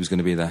know if he was going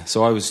to be there.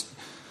 So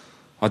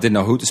I didn't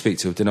know who to speak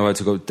to. Didn't know where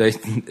to go.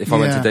 If I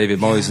went to David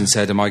Moyes and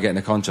said, "Am I getting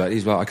a contract?"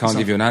 He's like, "I can't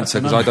give you an answer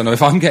because I don't know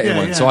if I'm getting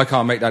one, so I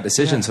can't make that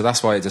decision." Yeah. So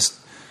that's why it just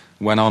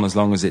went on as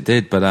long as it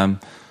did. But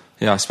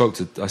I spoke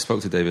to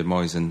David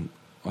Moyes, and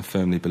I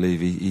firmly believe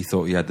he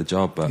thought he had the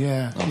job, but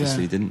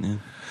obviously he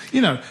didn't.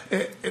 Yeah.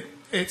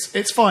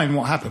 It's fine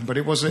what happened, but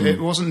it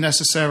wasn't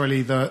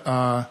necessarily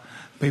that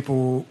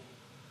people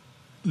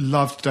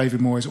loved David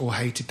Moyes or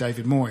hated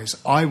David Moyes.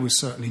 I was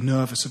certainly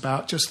nervous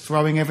about just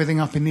throwing everything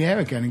up in the air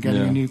again and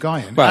getting a new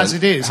guy in. Well, as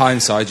it is,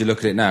 hindsight, you look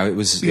at it now, it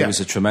was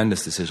a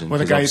tremendous decision. Well,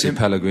 obviously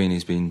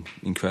Pellegrini's been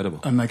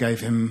incredible, and they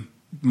gave him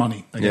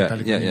money. They gave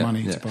Pellegrini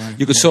money to buy.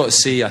 You could sort of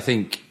see. I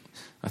think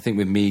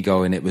with me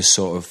going, it was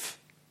sort of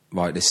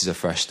right. This is a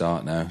fresh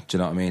start now. Do you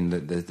know what I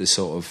mean? The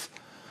sort of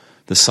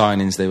the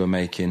signings they were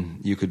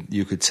making, you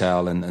could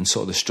tell, and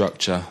sort of the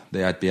structure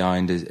they had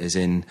behind is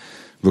in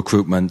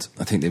recruitment.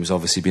 I think there was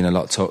obviously been a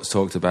lot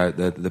talked about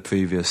the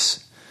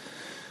previous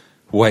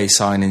way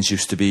signings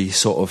used to be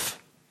sort of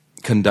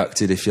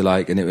conducted, if you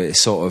like, and it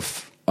sort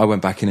of, I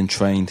went back in and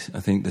trained. I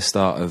think the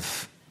start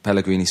of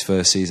Pellegrini's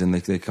first season,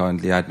 they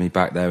kindly had me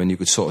back there, and you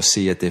could sort of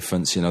see a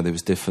difference. There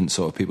was different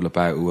sort of people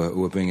about who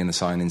were bringing the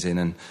signings in,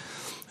 and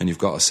you've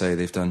got to say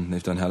they've done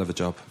a hell of a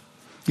job.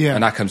 Yeah,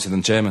 and that comes to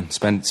them chairman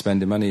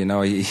spending money.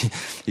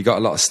 He got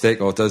a lot of stick,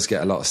 or does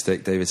get a lot of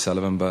stick, David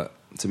Sullivan, but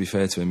to be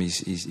fair to him,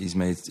 he's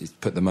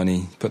put the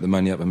money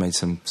up and made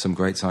some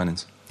great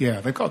signings.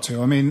 Yeah, they've got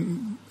to. I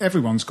mean,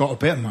 everyone's got a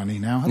bit of money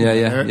now.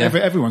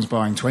 Everyone's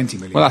buying 20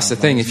 million. Well, that's the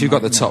thing. If you've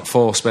got the top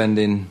four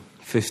spending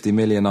 50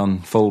 million on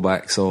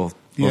fullbacks or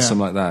something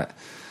like that,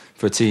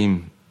 for a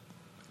team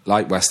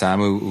like West Ham,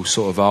 who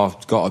sort of are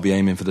got to be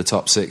aiming for the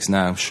top six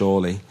now,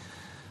 surely.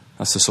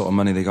 That's the sort of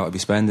money they got to be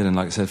spending, and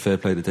like I said, fair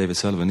play to David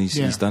Sullivan.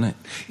 He's done it.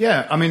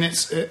 Yeah, I mean,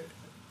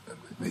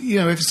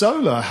 if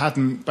Zola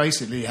hadn't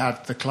basically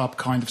had the club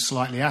kind of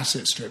slightly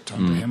asset stripped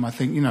under him, I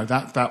think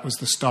that was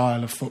the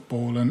style of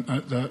football and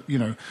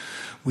that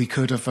we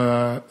could have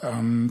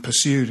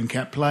pursued and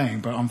kept playing.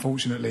 But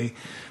unfortunately,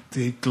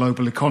 the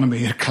global economy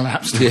had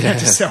collapsed. We had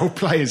to sell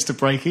players to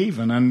break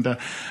even, and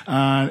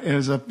it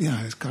was a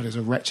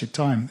wretched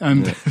time.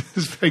 And it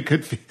was very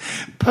good,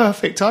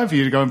 perfect time for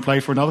you to go and play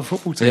for another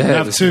football team.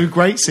 Yeah, have 2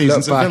 great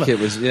seasons at Villa. It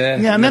was,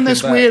 and then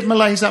there's weird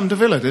malaise happened to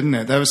Villa, didn't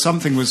it? There was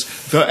something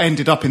that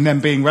ended up in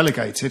them being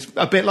relegated,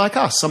 a bit like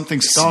us.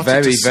 Something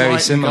started to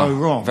slightly go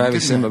wrong.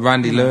 Very similar.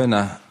 Randy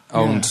Lerner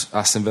owned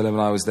Aston Villa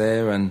when I was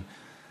there, and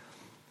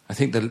I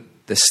think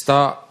the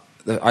start.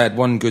 I had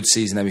one good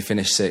season, then we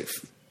finished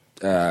 6th.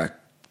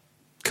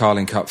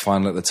 Carling Cup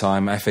final at the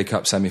time, FA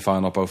Cup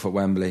semi-final, both at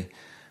Wembley,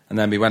 and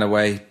then we went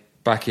away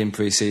back in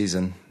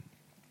pre-season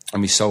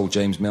and we sold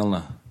James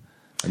Milner,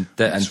 and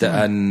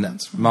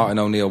Martin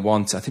O'Neill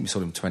wanted, I think we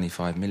sold him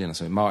 25 million or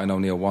something. Martin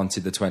O'Neill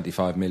wanted the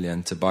 25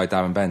 million to buy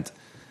Darren Bent,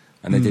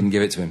 and they didn't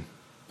give it to him,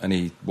 and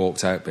he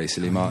walked out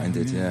basically. Martin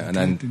did, and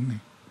then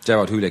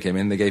Gerard Houllier came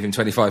in, they gave him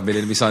 25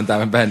 million and we signed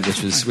Darren Bent,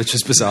 which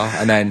was bizarre.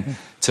 And then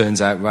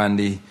turns out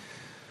Randy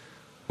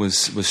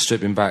was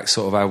stripping back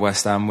sort of how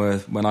West Ham were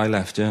when I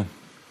left.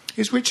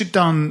 Is Richard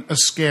Dunn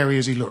as scary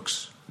as he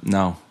looks?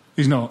 No,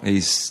 he's not.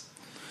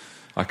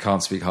 I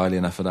can't speak highly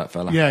enough of that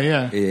fella.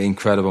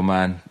 Incredible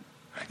man.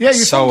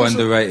 So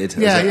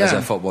underrated as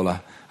a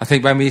footballer. I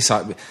think when we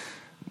signed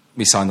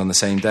on the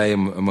same day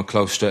and were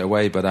close straight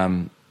away, but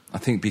I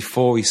think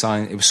before he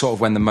signed, it was sort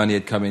of when the money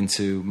had come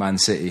into Man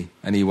City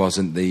and he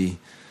wasn't the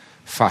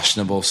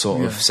fashionable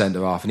sort of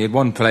centre half, and he had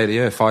won Player of the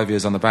Year 5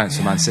 years on the bounce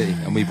for Man City,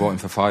 and we bought him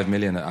for 5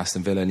 million at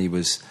Aston Villa, and I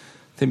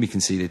think we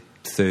conceded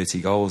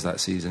 30 goals that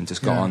season,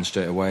 just got on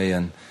straight away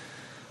and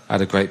had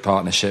a great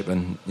partnership,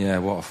 and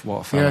what a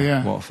fella.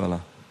 What a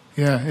fella.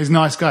 Yeah, he's a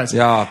nice guy.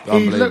 Yeah,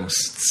 he looks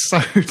so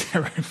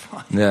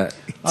terrifying. Yeah,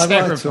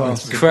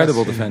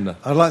 incredible defender.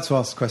 I'd like to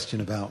ask a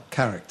question about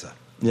character.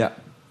 Yeah.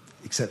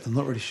 Except I'm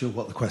not really sure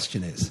what the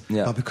question is.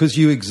 Yeah. But because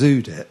you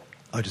exude it,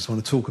 I just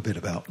want to talk a bit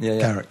about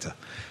character.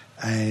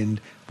 And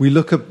we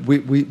look at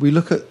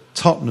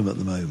Tottenham at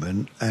the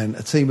moment, and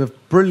a team of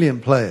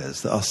brilliant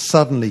players that are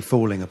suddenly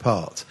falling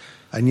apart.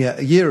 And yet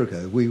a year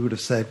ago we would have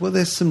said, well,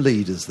 there's some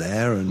leaders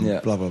there and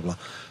blah blah blah.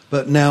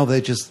 But now they're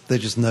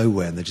just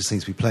nowhere, and they just seem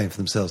to be playing for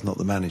themselves, not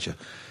the manager.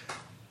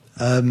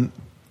 I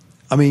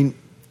mean,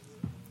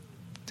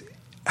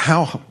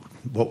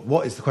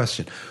 what is the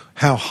question?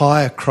 How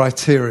high a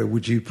criteria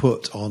would you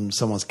put on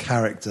someone's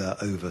character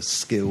over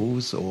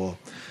skills, or?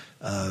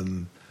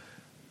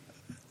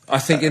 I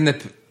think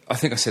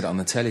I said it on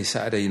the telly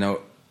Saturday.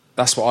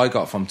 That's what I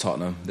got from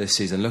Tottenham this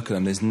season. Look at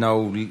them. There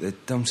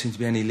don't seem to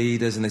be any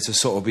leaders, and they're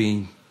just sort of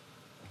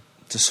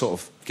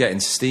getting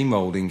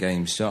steamrolled in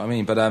games. Do you know what I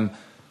mean? But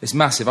it's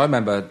massive. I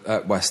remember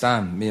at West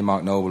Ham, me and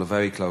Mark Noble are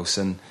very close,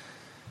 and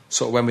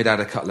sort of when we'd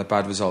had a couple of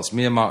bad results,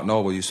 me and Mark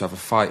Noble used to have a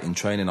fight in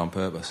training on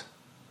purpose.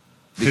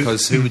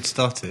 Because who would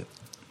start it?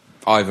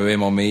 Either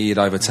him or me. He'd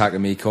either tackle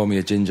me, call me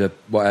a ginger,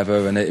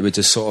 whatever, and it would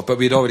just sort of. But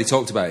we'd already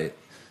talked about it.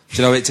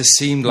 Do you know? It just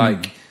seemed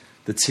like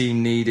the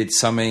team needed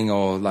something,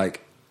 or like,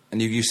 and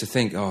you used to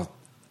think,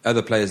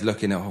 other players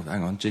looking at,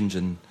 hang on,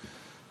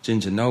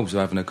 Ginger Nobes are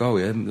having a go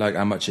here, like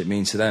how much it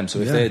means to them. So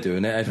if they're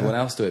doing it, everyone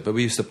else do it. But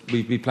we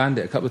planned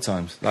it a couple of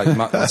times. Like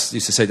I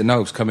used to say to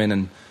Nobes, come in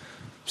and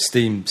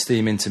steam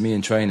into me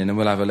in training, and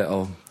we'll have a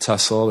little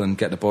tussle and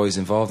get the boys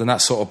involved. And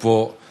that sort of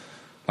brought,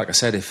 like I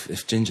said,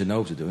 if Ginger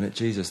Nobes are doing it,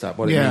 Jesus,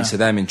 what it means to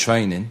them in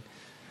training.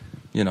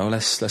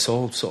 Let's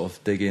all sort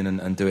of dig in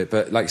and do it.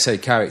 But like I say,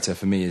 character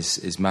for me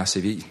is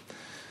massive.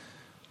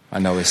 I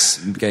know this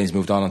game's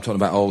moved on. I'm talking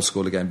about old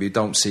school again, but you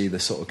don't see the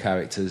sort of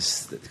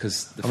characters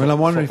because. I'm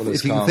wondering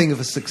if you can think of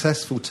a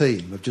successful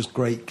team of just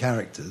great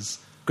characters,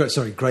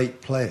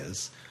 great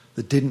players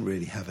that didn't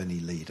really have any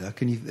leader.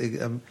 Can you?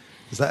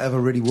 Has that ever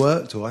really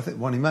worked? Or I think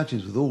one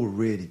imagines with all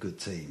really good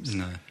teams,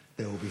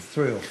 there will be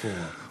 3 or 4.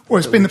 Well,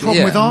 it's been the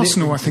problem with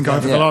Arsenal, I think,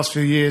 over the last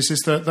few years, is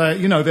that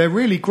they're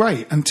really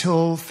great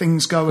until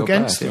things go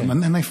against them,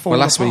 and then they fall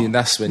apart.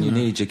 That's when you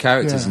need your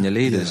characters and your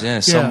leaders.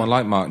 Someone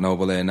like Mark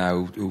Noble there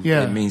now, who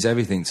it means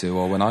everything to.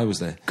 Or when I was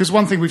there, because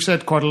one thing we've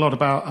said quite a lot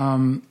about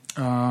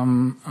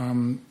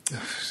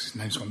his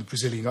name's one, the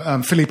Brazilian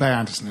guy, Felipe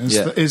Anderson,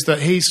 is that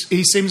he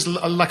seems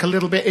like a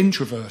little bit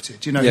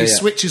introverted. He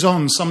switches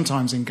on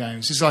sometimes in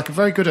games. He's like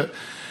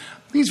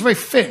he's very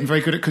fit and very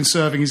good at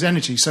conserving his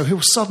energy, so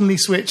he'll suddenly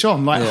switch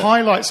on.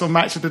 Highlights on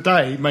Match of the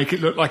Day make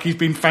it look like he's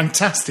been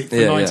fantastic for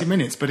 90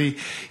 minutes, but he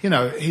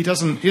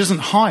doesn't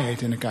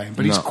hide in a game,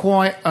 but he's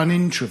quite an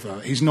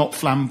introvert. He's not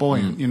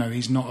flamboyant,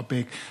 he's not a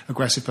big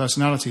aggressive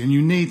personality, and you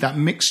need that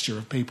mixture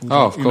of people.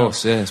 Of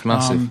course, it's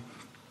massive.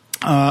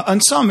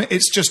 And some,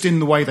 it's just in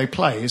the way they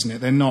play, isn't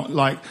it? They're not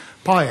like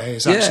Payet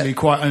is actually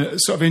quite a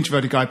sort of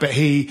introverted guy, but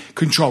he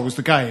controls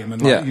the game.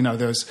 And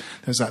there's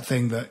that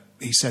thing that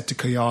he said to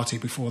Kouyaté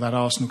before that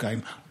Arsenal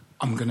game: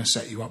 "I'm going to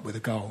set you up with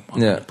a goal. I'm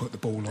going to put the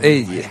ball on your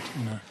head."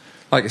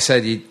 Like I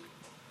said,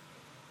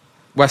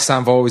 West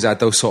Ham have always had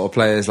those sort of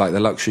players, like the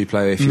luxury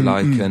player, if you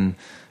like,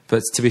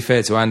 But to be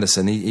fair to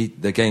Anderson,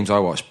 the games I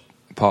watched,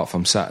 apart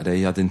from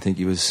Saturday, I didn't think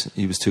he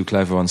was too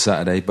clever on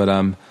Saturday.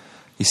 But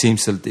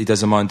he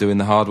doesn't mind doing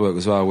the hard work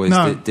as well. Whereas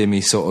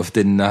Dimmy sort of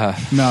didn't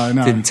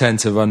tend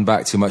to run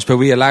back too much. But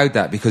we allowed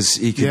that because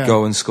he could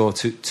go and score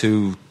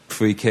two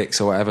free kicks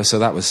or whatever. So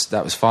that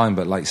was fine.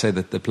 But like you say,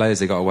 the players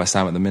they got at West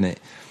Ham at the minute,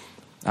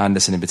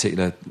 Anderson in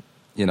particular,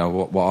 you know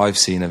what I've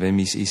seen of him,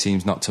 he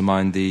seems not to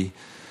mind the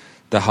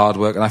hard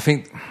work. And I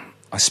think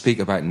I speak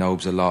about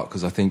Nobes a lot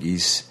because I think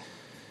he's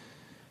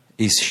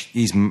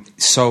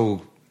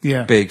so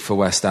big for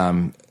West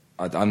Ham.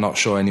 I'm not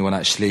sure anyone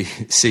actually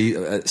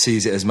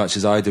sees it as much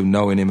as I do,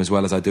 knowing him as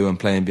well as I do and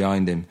playing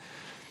behind him.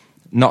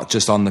 Not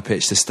just on the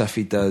pitch, the stuff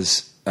he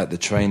does at the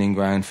training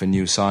ground for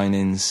new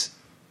signings,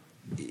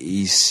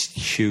 he's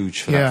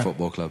huge for that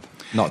football club.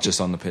 Not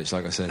just on the pitch,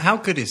 like I said. How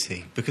good is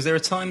he? Because there are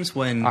times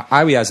when...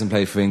 How he hasn't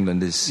played for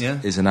England is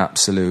an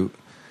absolute...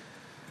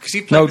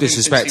 No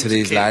disrespect to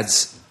these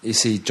lads. You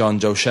see John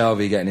Joe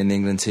Shelby getting in the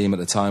England team at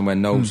the time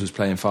when Nobes was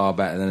playing far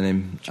better than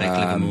him.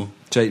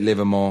 Jake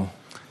Livermore.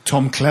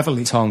 Tom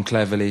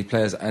Cleverley,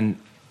 players. And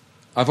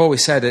I've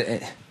always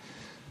said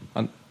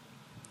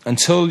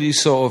until you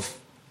sort of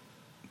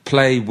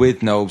play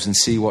with Nobes and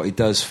see what he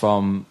does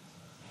from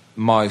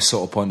my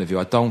sort of point of view,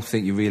 I don't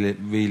think you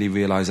really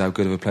realise how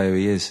good of a player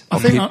he is.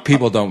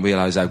 People don't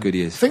realise how good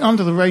he is. I think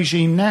under the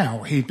regime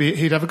now,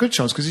 he'd have a good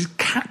chance because he's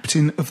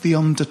captain of the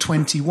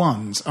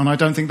under-21s, and I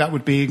don't think that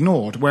would be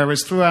ignored.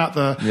 Whereas throughout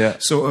the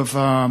sort of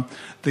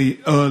the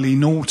early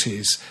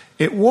noughties,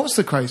 it was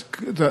the case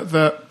that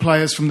the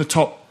players from the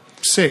top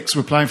 6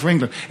 were playing for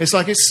England. It's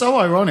so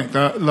ironic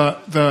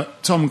that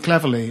Tom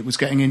Cleverley was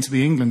getting into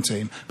the England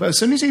team, but as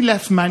soon as he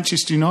left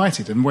Manchester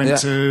United and went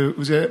to,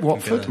 was it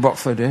Watford?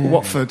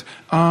 Watford.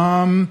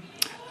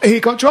 He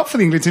got dropped for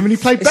the England team and he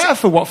played better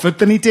for Watford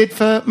than he did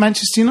for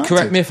Manchester United.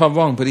 Correct me if I'm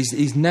wrong, but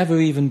he's never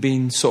even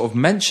been sort of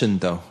mentioned,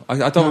 though.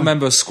 I don't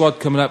remember a squad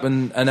coming up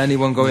and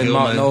anyone going,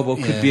 Mark Noble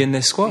could be in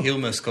this squad. He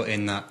almost got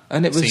in that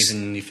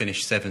season. He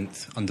finished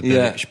 7th under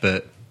Bilic,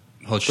 but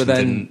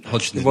Hodgson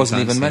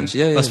wasn't even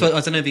mentioned. I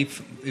don't know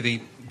if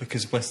he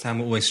because West Ham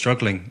were always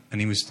struggling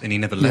and he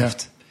never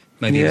left.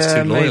 Maybe he was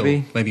too loyal.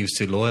 Maybe he was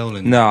too loyal.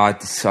 And no, I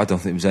don't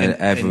think there was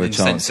ever a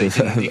chance of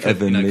him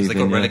leaving. Because they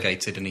got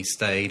relegated and he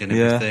stayed and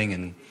everything.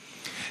 And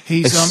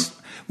he's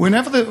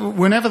whenever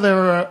there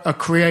are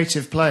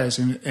creative players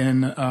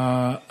in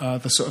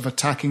the sort of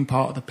attacking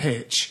part of the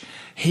pitch,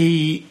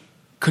 he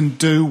can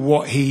do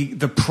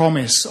the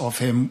promise of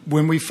him.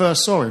 When we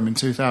first saw him in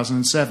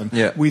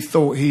 2007, we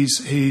thought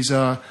he's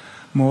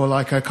more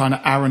like a kind of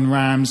Aaron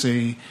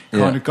Ramsey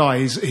kind of guy.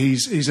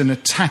 He's an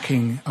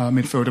attacking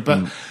midfielder,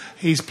 but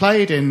he's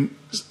played in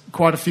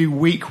quite a few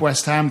weak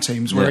West Ham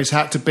teams where he's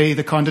had to be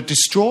the kind of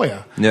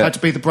destroyer, had to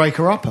be the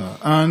breaker-upper.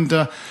 And,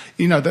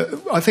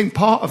 I think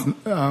part of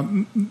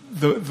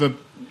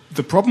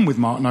the problem with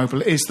Mark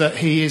Noble is that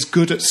he is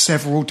good at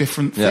several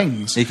different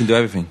things. He can do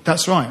everything.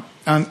 That's right.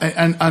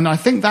 And I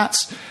think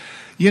that's,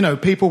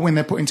 people when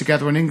they're putting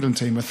together an England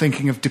team are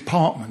thinking of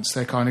departments.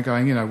 They're kind of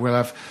going, we'll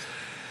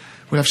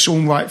have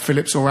Sean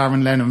Wright-Phillips or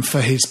Aaron Lennon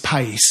for his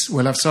pace.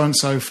 We'll have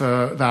so-and-so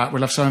for that.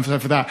 We'll have so-and-so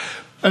for that.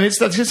 And you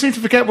seem to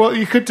forget what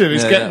you could do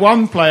is get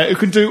one player who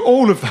can do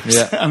all of those.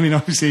 Yeah. I mean,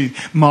 obviously,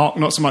 Mark,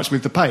 not so much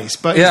with the pace.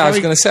 But I was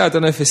going to say, I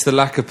don't know if it's the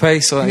lack of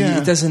pace or he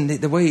doesn't,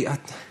 the way...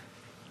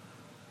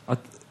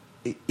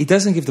 He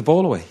doesn't give the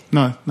ball away.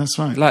 No, that's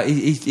right. Like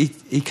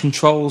he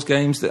controls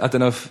games. I don't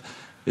know if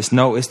it's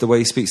noticed the way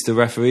he speaks to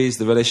referees,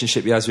 the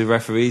relationship he has with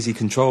referees. He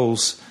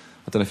controls.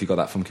 I don't know if you got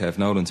that from Kev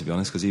Nolan, to be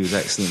honest, because he was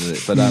excellent with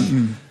it. But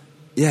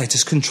he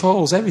just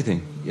controls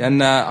everything.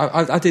 And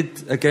I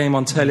did a game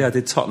on telly. I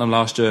did Tottenham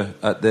last year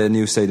at the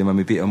new stadium when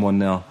we beat them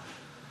 1-0.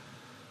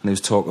 And there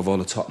was talk of all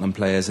the Tottenham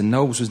players, and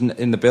Nobes was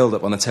in the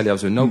build-up on the telly I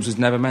was doing. Nobes was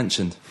never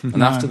mentioned.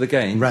 And after the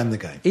game... Ran the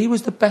game. He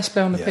was the best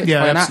player on the pitch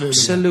by an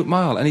absolute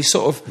mile. And he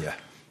sort of... Yeah.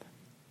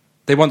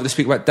 They wanted to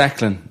speak about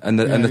Declan and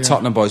the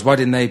Tottenham boys. Why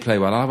didn't they play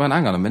well? And I went,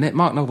 hang on a minute.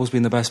 Mark Noble's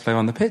been the best player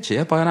on the pitch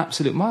here by an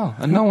absolute mile.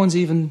 And no one's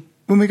even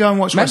When we go and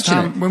watch West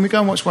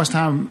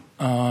Ham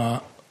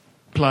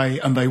play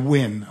and they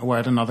win away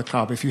at another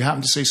club, if you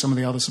happen to see some of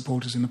the other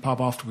supporters in the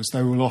pub afterwards,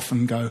 they will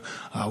often go,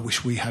 I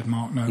wish we had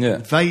Mark Noble. Yeah.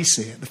 They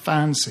see it, the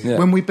fans see it.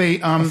 When we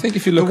beat I think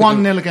if you look the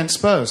 1-0 against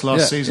Spurs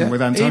last season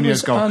with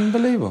Antonio's goal.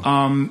 Unbelievable.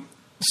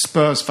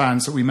 Spurs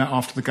fans that we met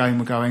after the game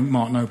were going,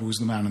 Mark Noble was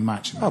the man of the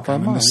match in that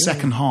game. In the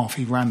second half,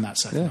 he ran that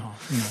second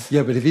half.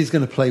 Yeah, but if he's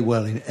going to play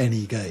well in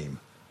any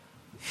game,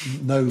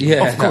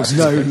 of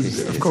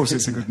course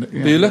it's a good... But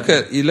you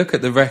look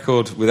at the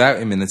record without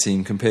him in the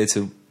team compared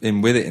to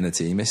him with it in the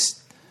team,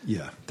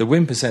 the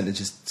win percentage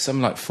is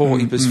something like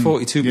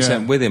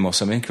 42% with him or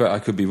something. I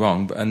could be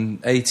wrong, and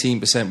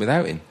 18%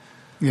 without him.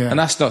 Yeah. And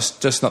that's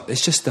not.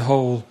 It's just the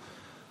whole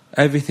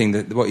everything,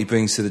 what he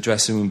brings to the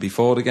dressing room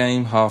before the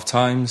game, half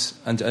times,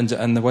 and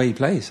the way he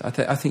plays. I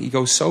think he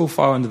goes so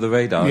far under the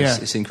radar. Yeah,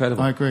 it's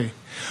incredible. I agree.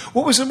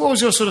 What was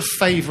your sort of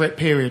favourite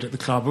period at the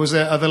club? Was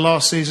there the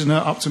last season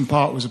at Upton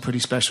Park was a pretty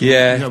special?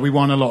 Yeah, we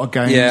won a lot of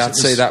games. Yeah, I'd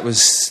say that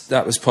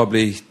was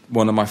probably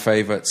one of my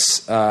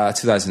favourites.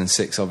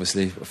 2006,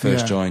 obviously,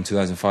 first joined.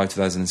 2005,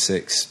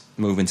 2006,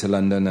 moving to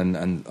London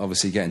and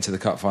obviously getting to the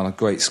cup final.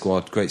 Great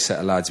squad, great set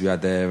of lads we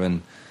had there,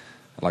 and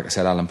like I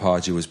said, Alan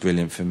Pardew was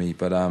brilliant for me.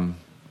 But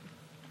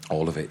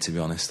all of it, to be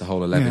honest, the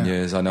whole 11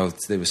 years. I know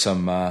there were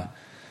some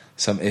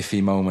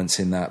iffy moments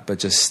in that, but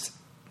just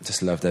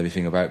loved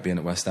everything about being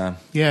at West Ham.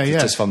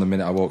 Just from the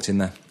minute I walked in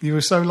there. You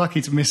were so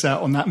lucky to miss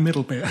out on that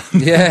middle bit.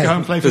 Yeah, go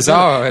and play for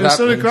bizarre. It was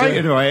sort of great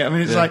in a way. I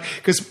mean, it's like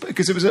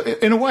because it was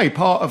in a way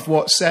part of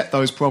what set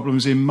those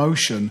problems in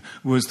motion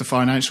was the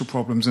financial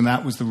problems, and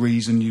that was the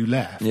reason you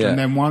left. Yeah. And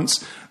then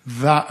once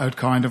that had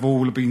kind of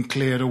all been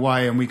cleared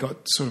away, and we got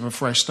sort of a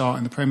fresh start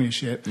in the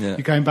Premiership,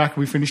 you came back and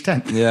we finished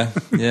 10th. Yeah.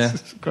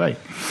 Great.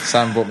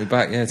 Sam brought me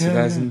back.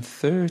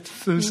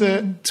 2013. Was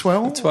it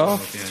 12?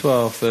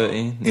 12,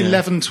 13.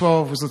 11,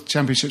 12 was the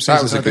Championship season.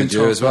 That was a good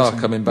year as well,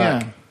 coming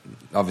back.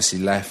 Obviously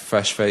left,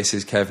 fresh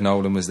faces. Kev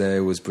Nolan was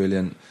there, was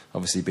brilliant.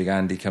 Obviously Big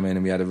Andy come in,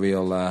 and we had a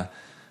real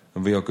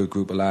good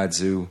group of lads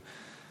who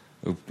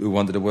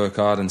wanted to work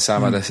hard, and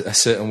Sam had a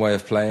certain way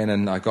of playing,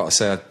 and I got to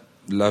say I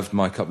loved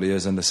my couple of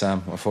years under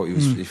Sam. I thought he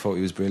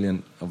was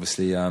brilliant.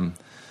 Obviously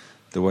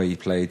the way he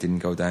played didn't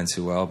go down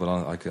too well,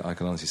 but I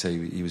can honestly say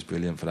he was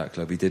brilliant for that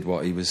club. He did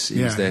what he was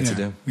there to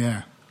do.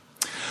 Yeah.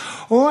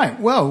 All right,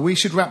 well, we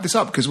should wrap this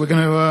up because we're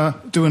going to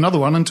do another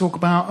one and talk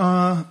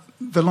about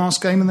the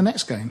last game and the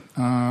next game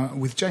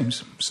with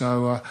James.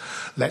 So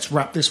let's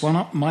wrap this one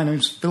up. My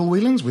name's Phil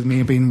Whelans. With me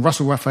have been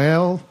Russell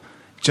Raphael,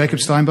 Jacob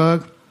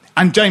Steinberg,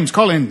 and James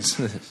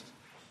Collins.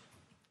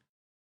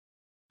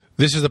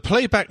 This is a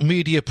Playback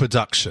Media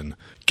production.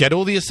 Get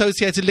all the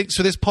associated links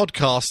for this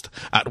podcast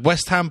at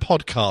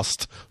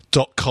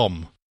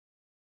westhampodcast.com.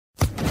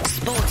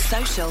 Sports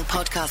Social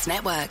Podcast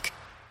Network.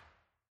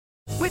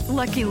 With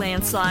Lucky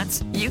Land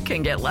Slots, you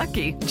can get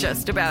lucky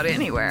just about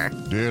anywhere.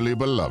 Dearly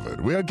beloved,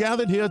 we are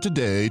gathered here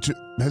today to...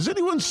 Has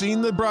anyone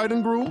seen the bride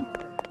and groom?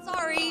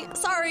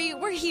 Sorry,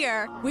 we're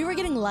here. We were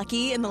getting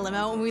lucky in the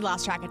limo and we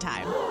lost track of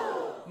time.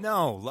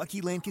 No,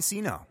 Lucky Land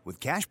Casino, with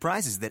cash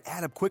prizes that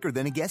add up quicker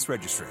than a guest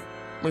registry.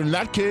 In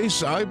that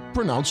case, I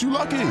pronounce you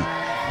lucky.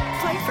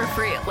 Play for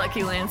free at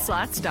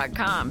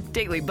LuckyLandSlots.com.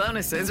 Daily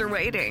bonuses are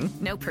waiting.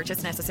 No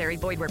purchase necessary.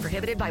 Void where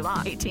prohibited by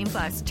law.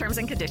 18+. Terms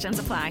and conditions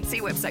apply.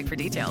 See website for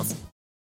details.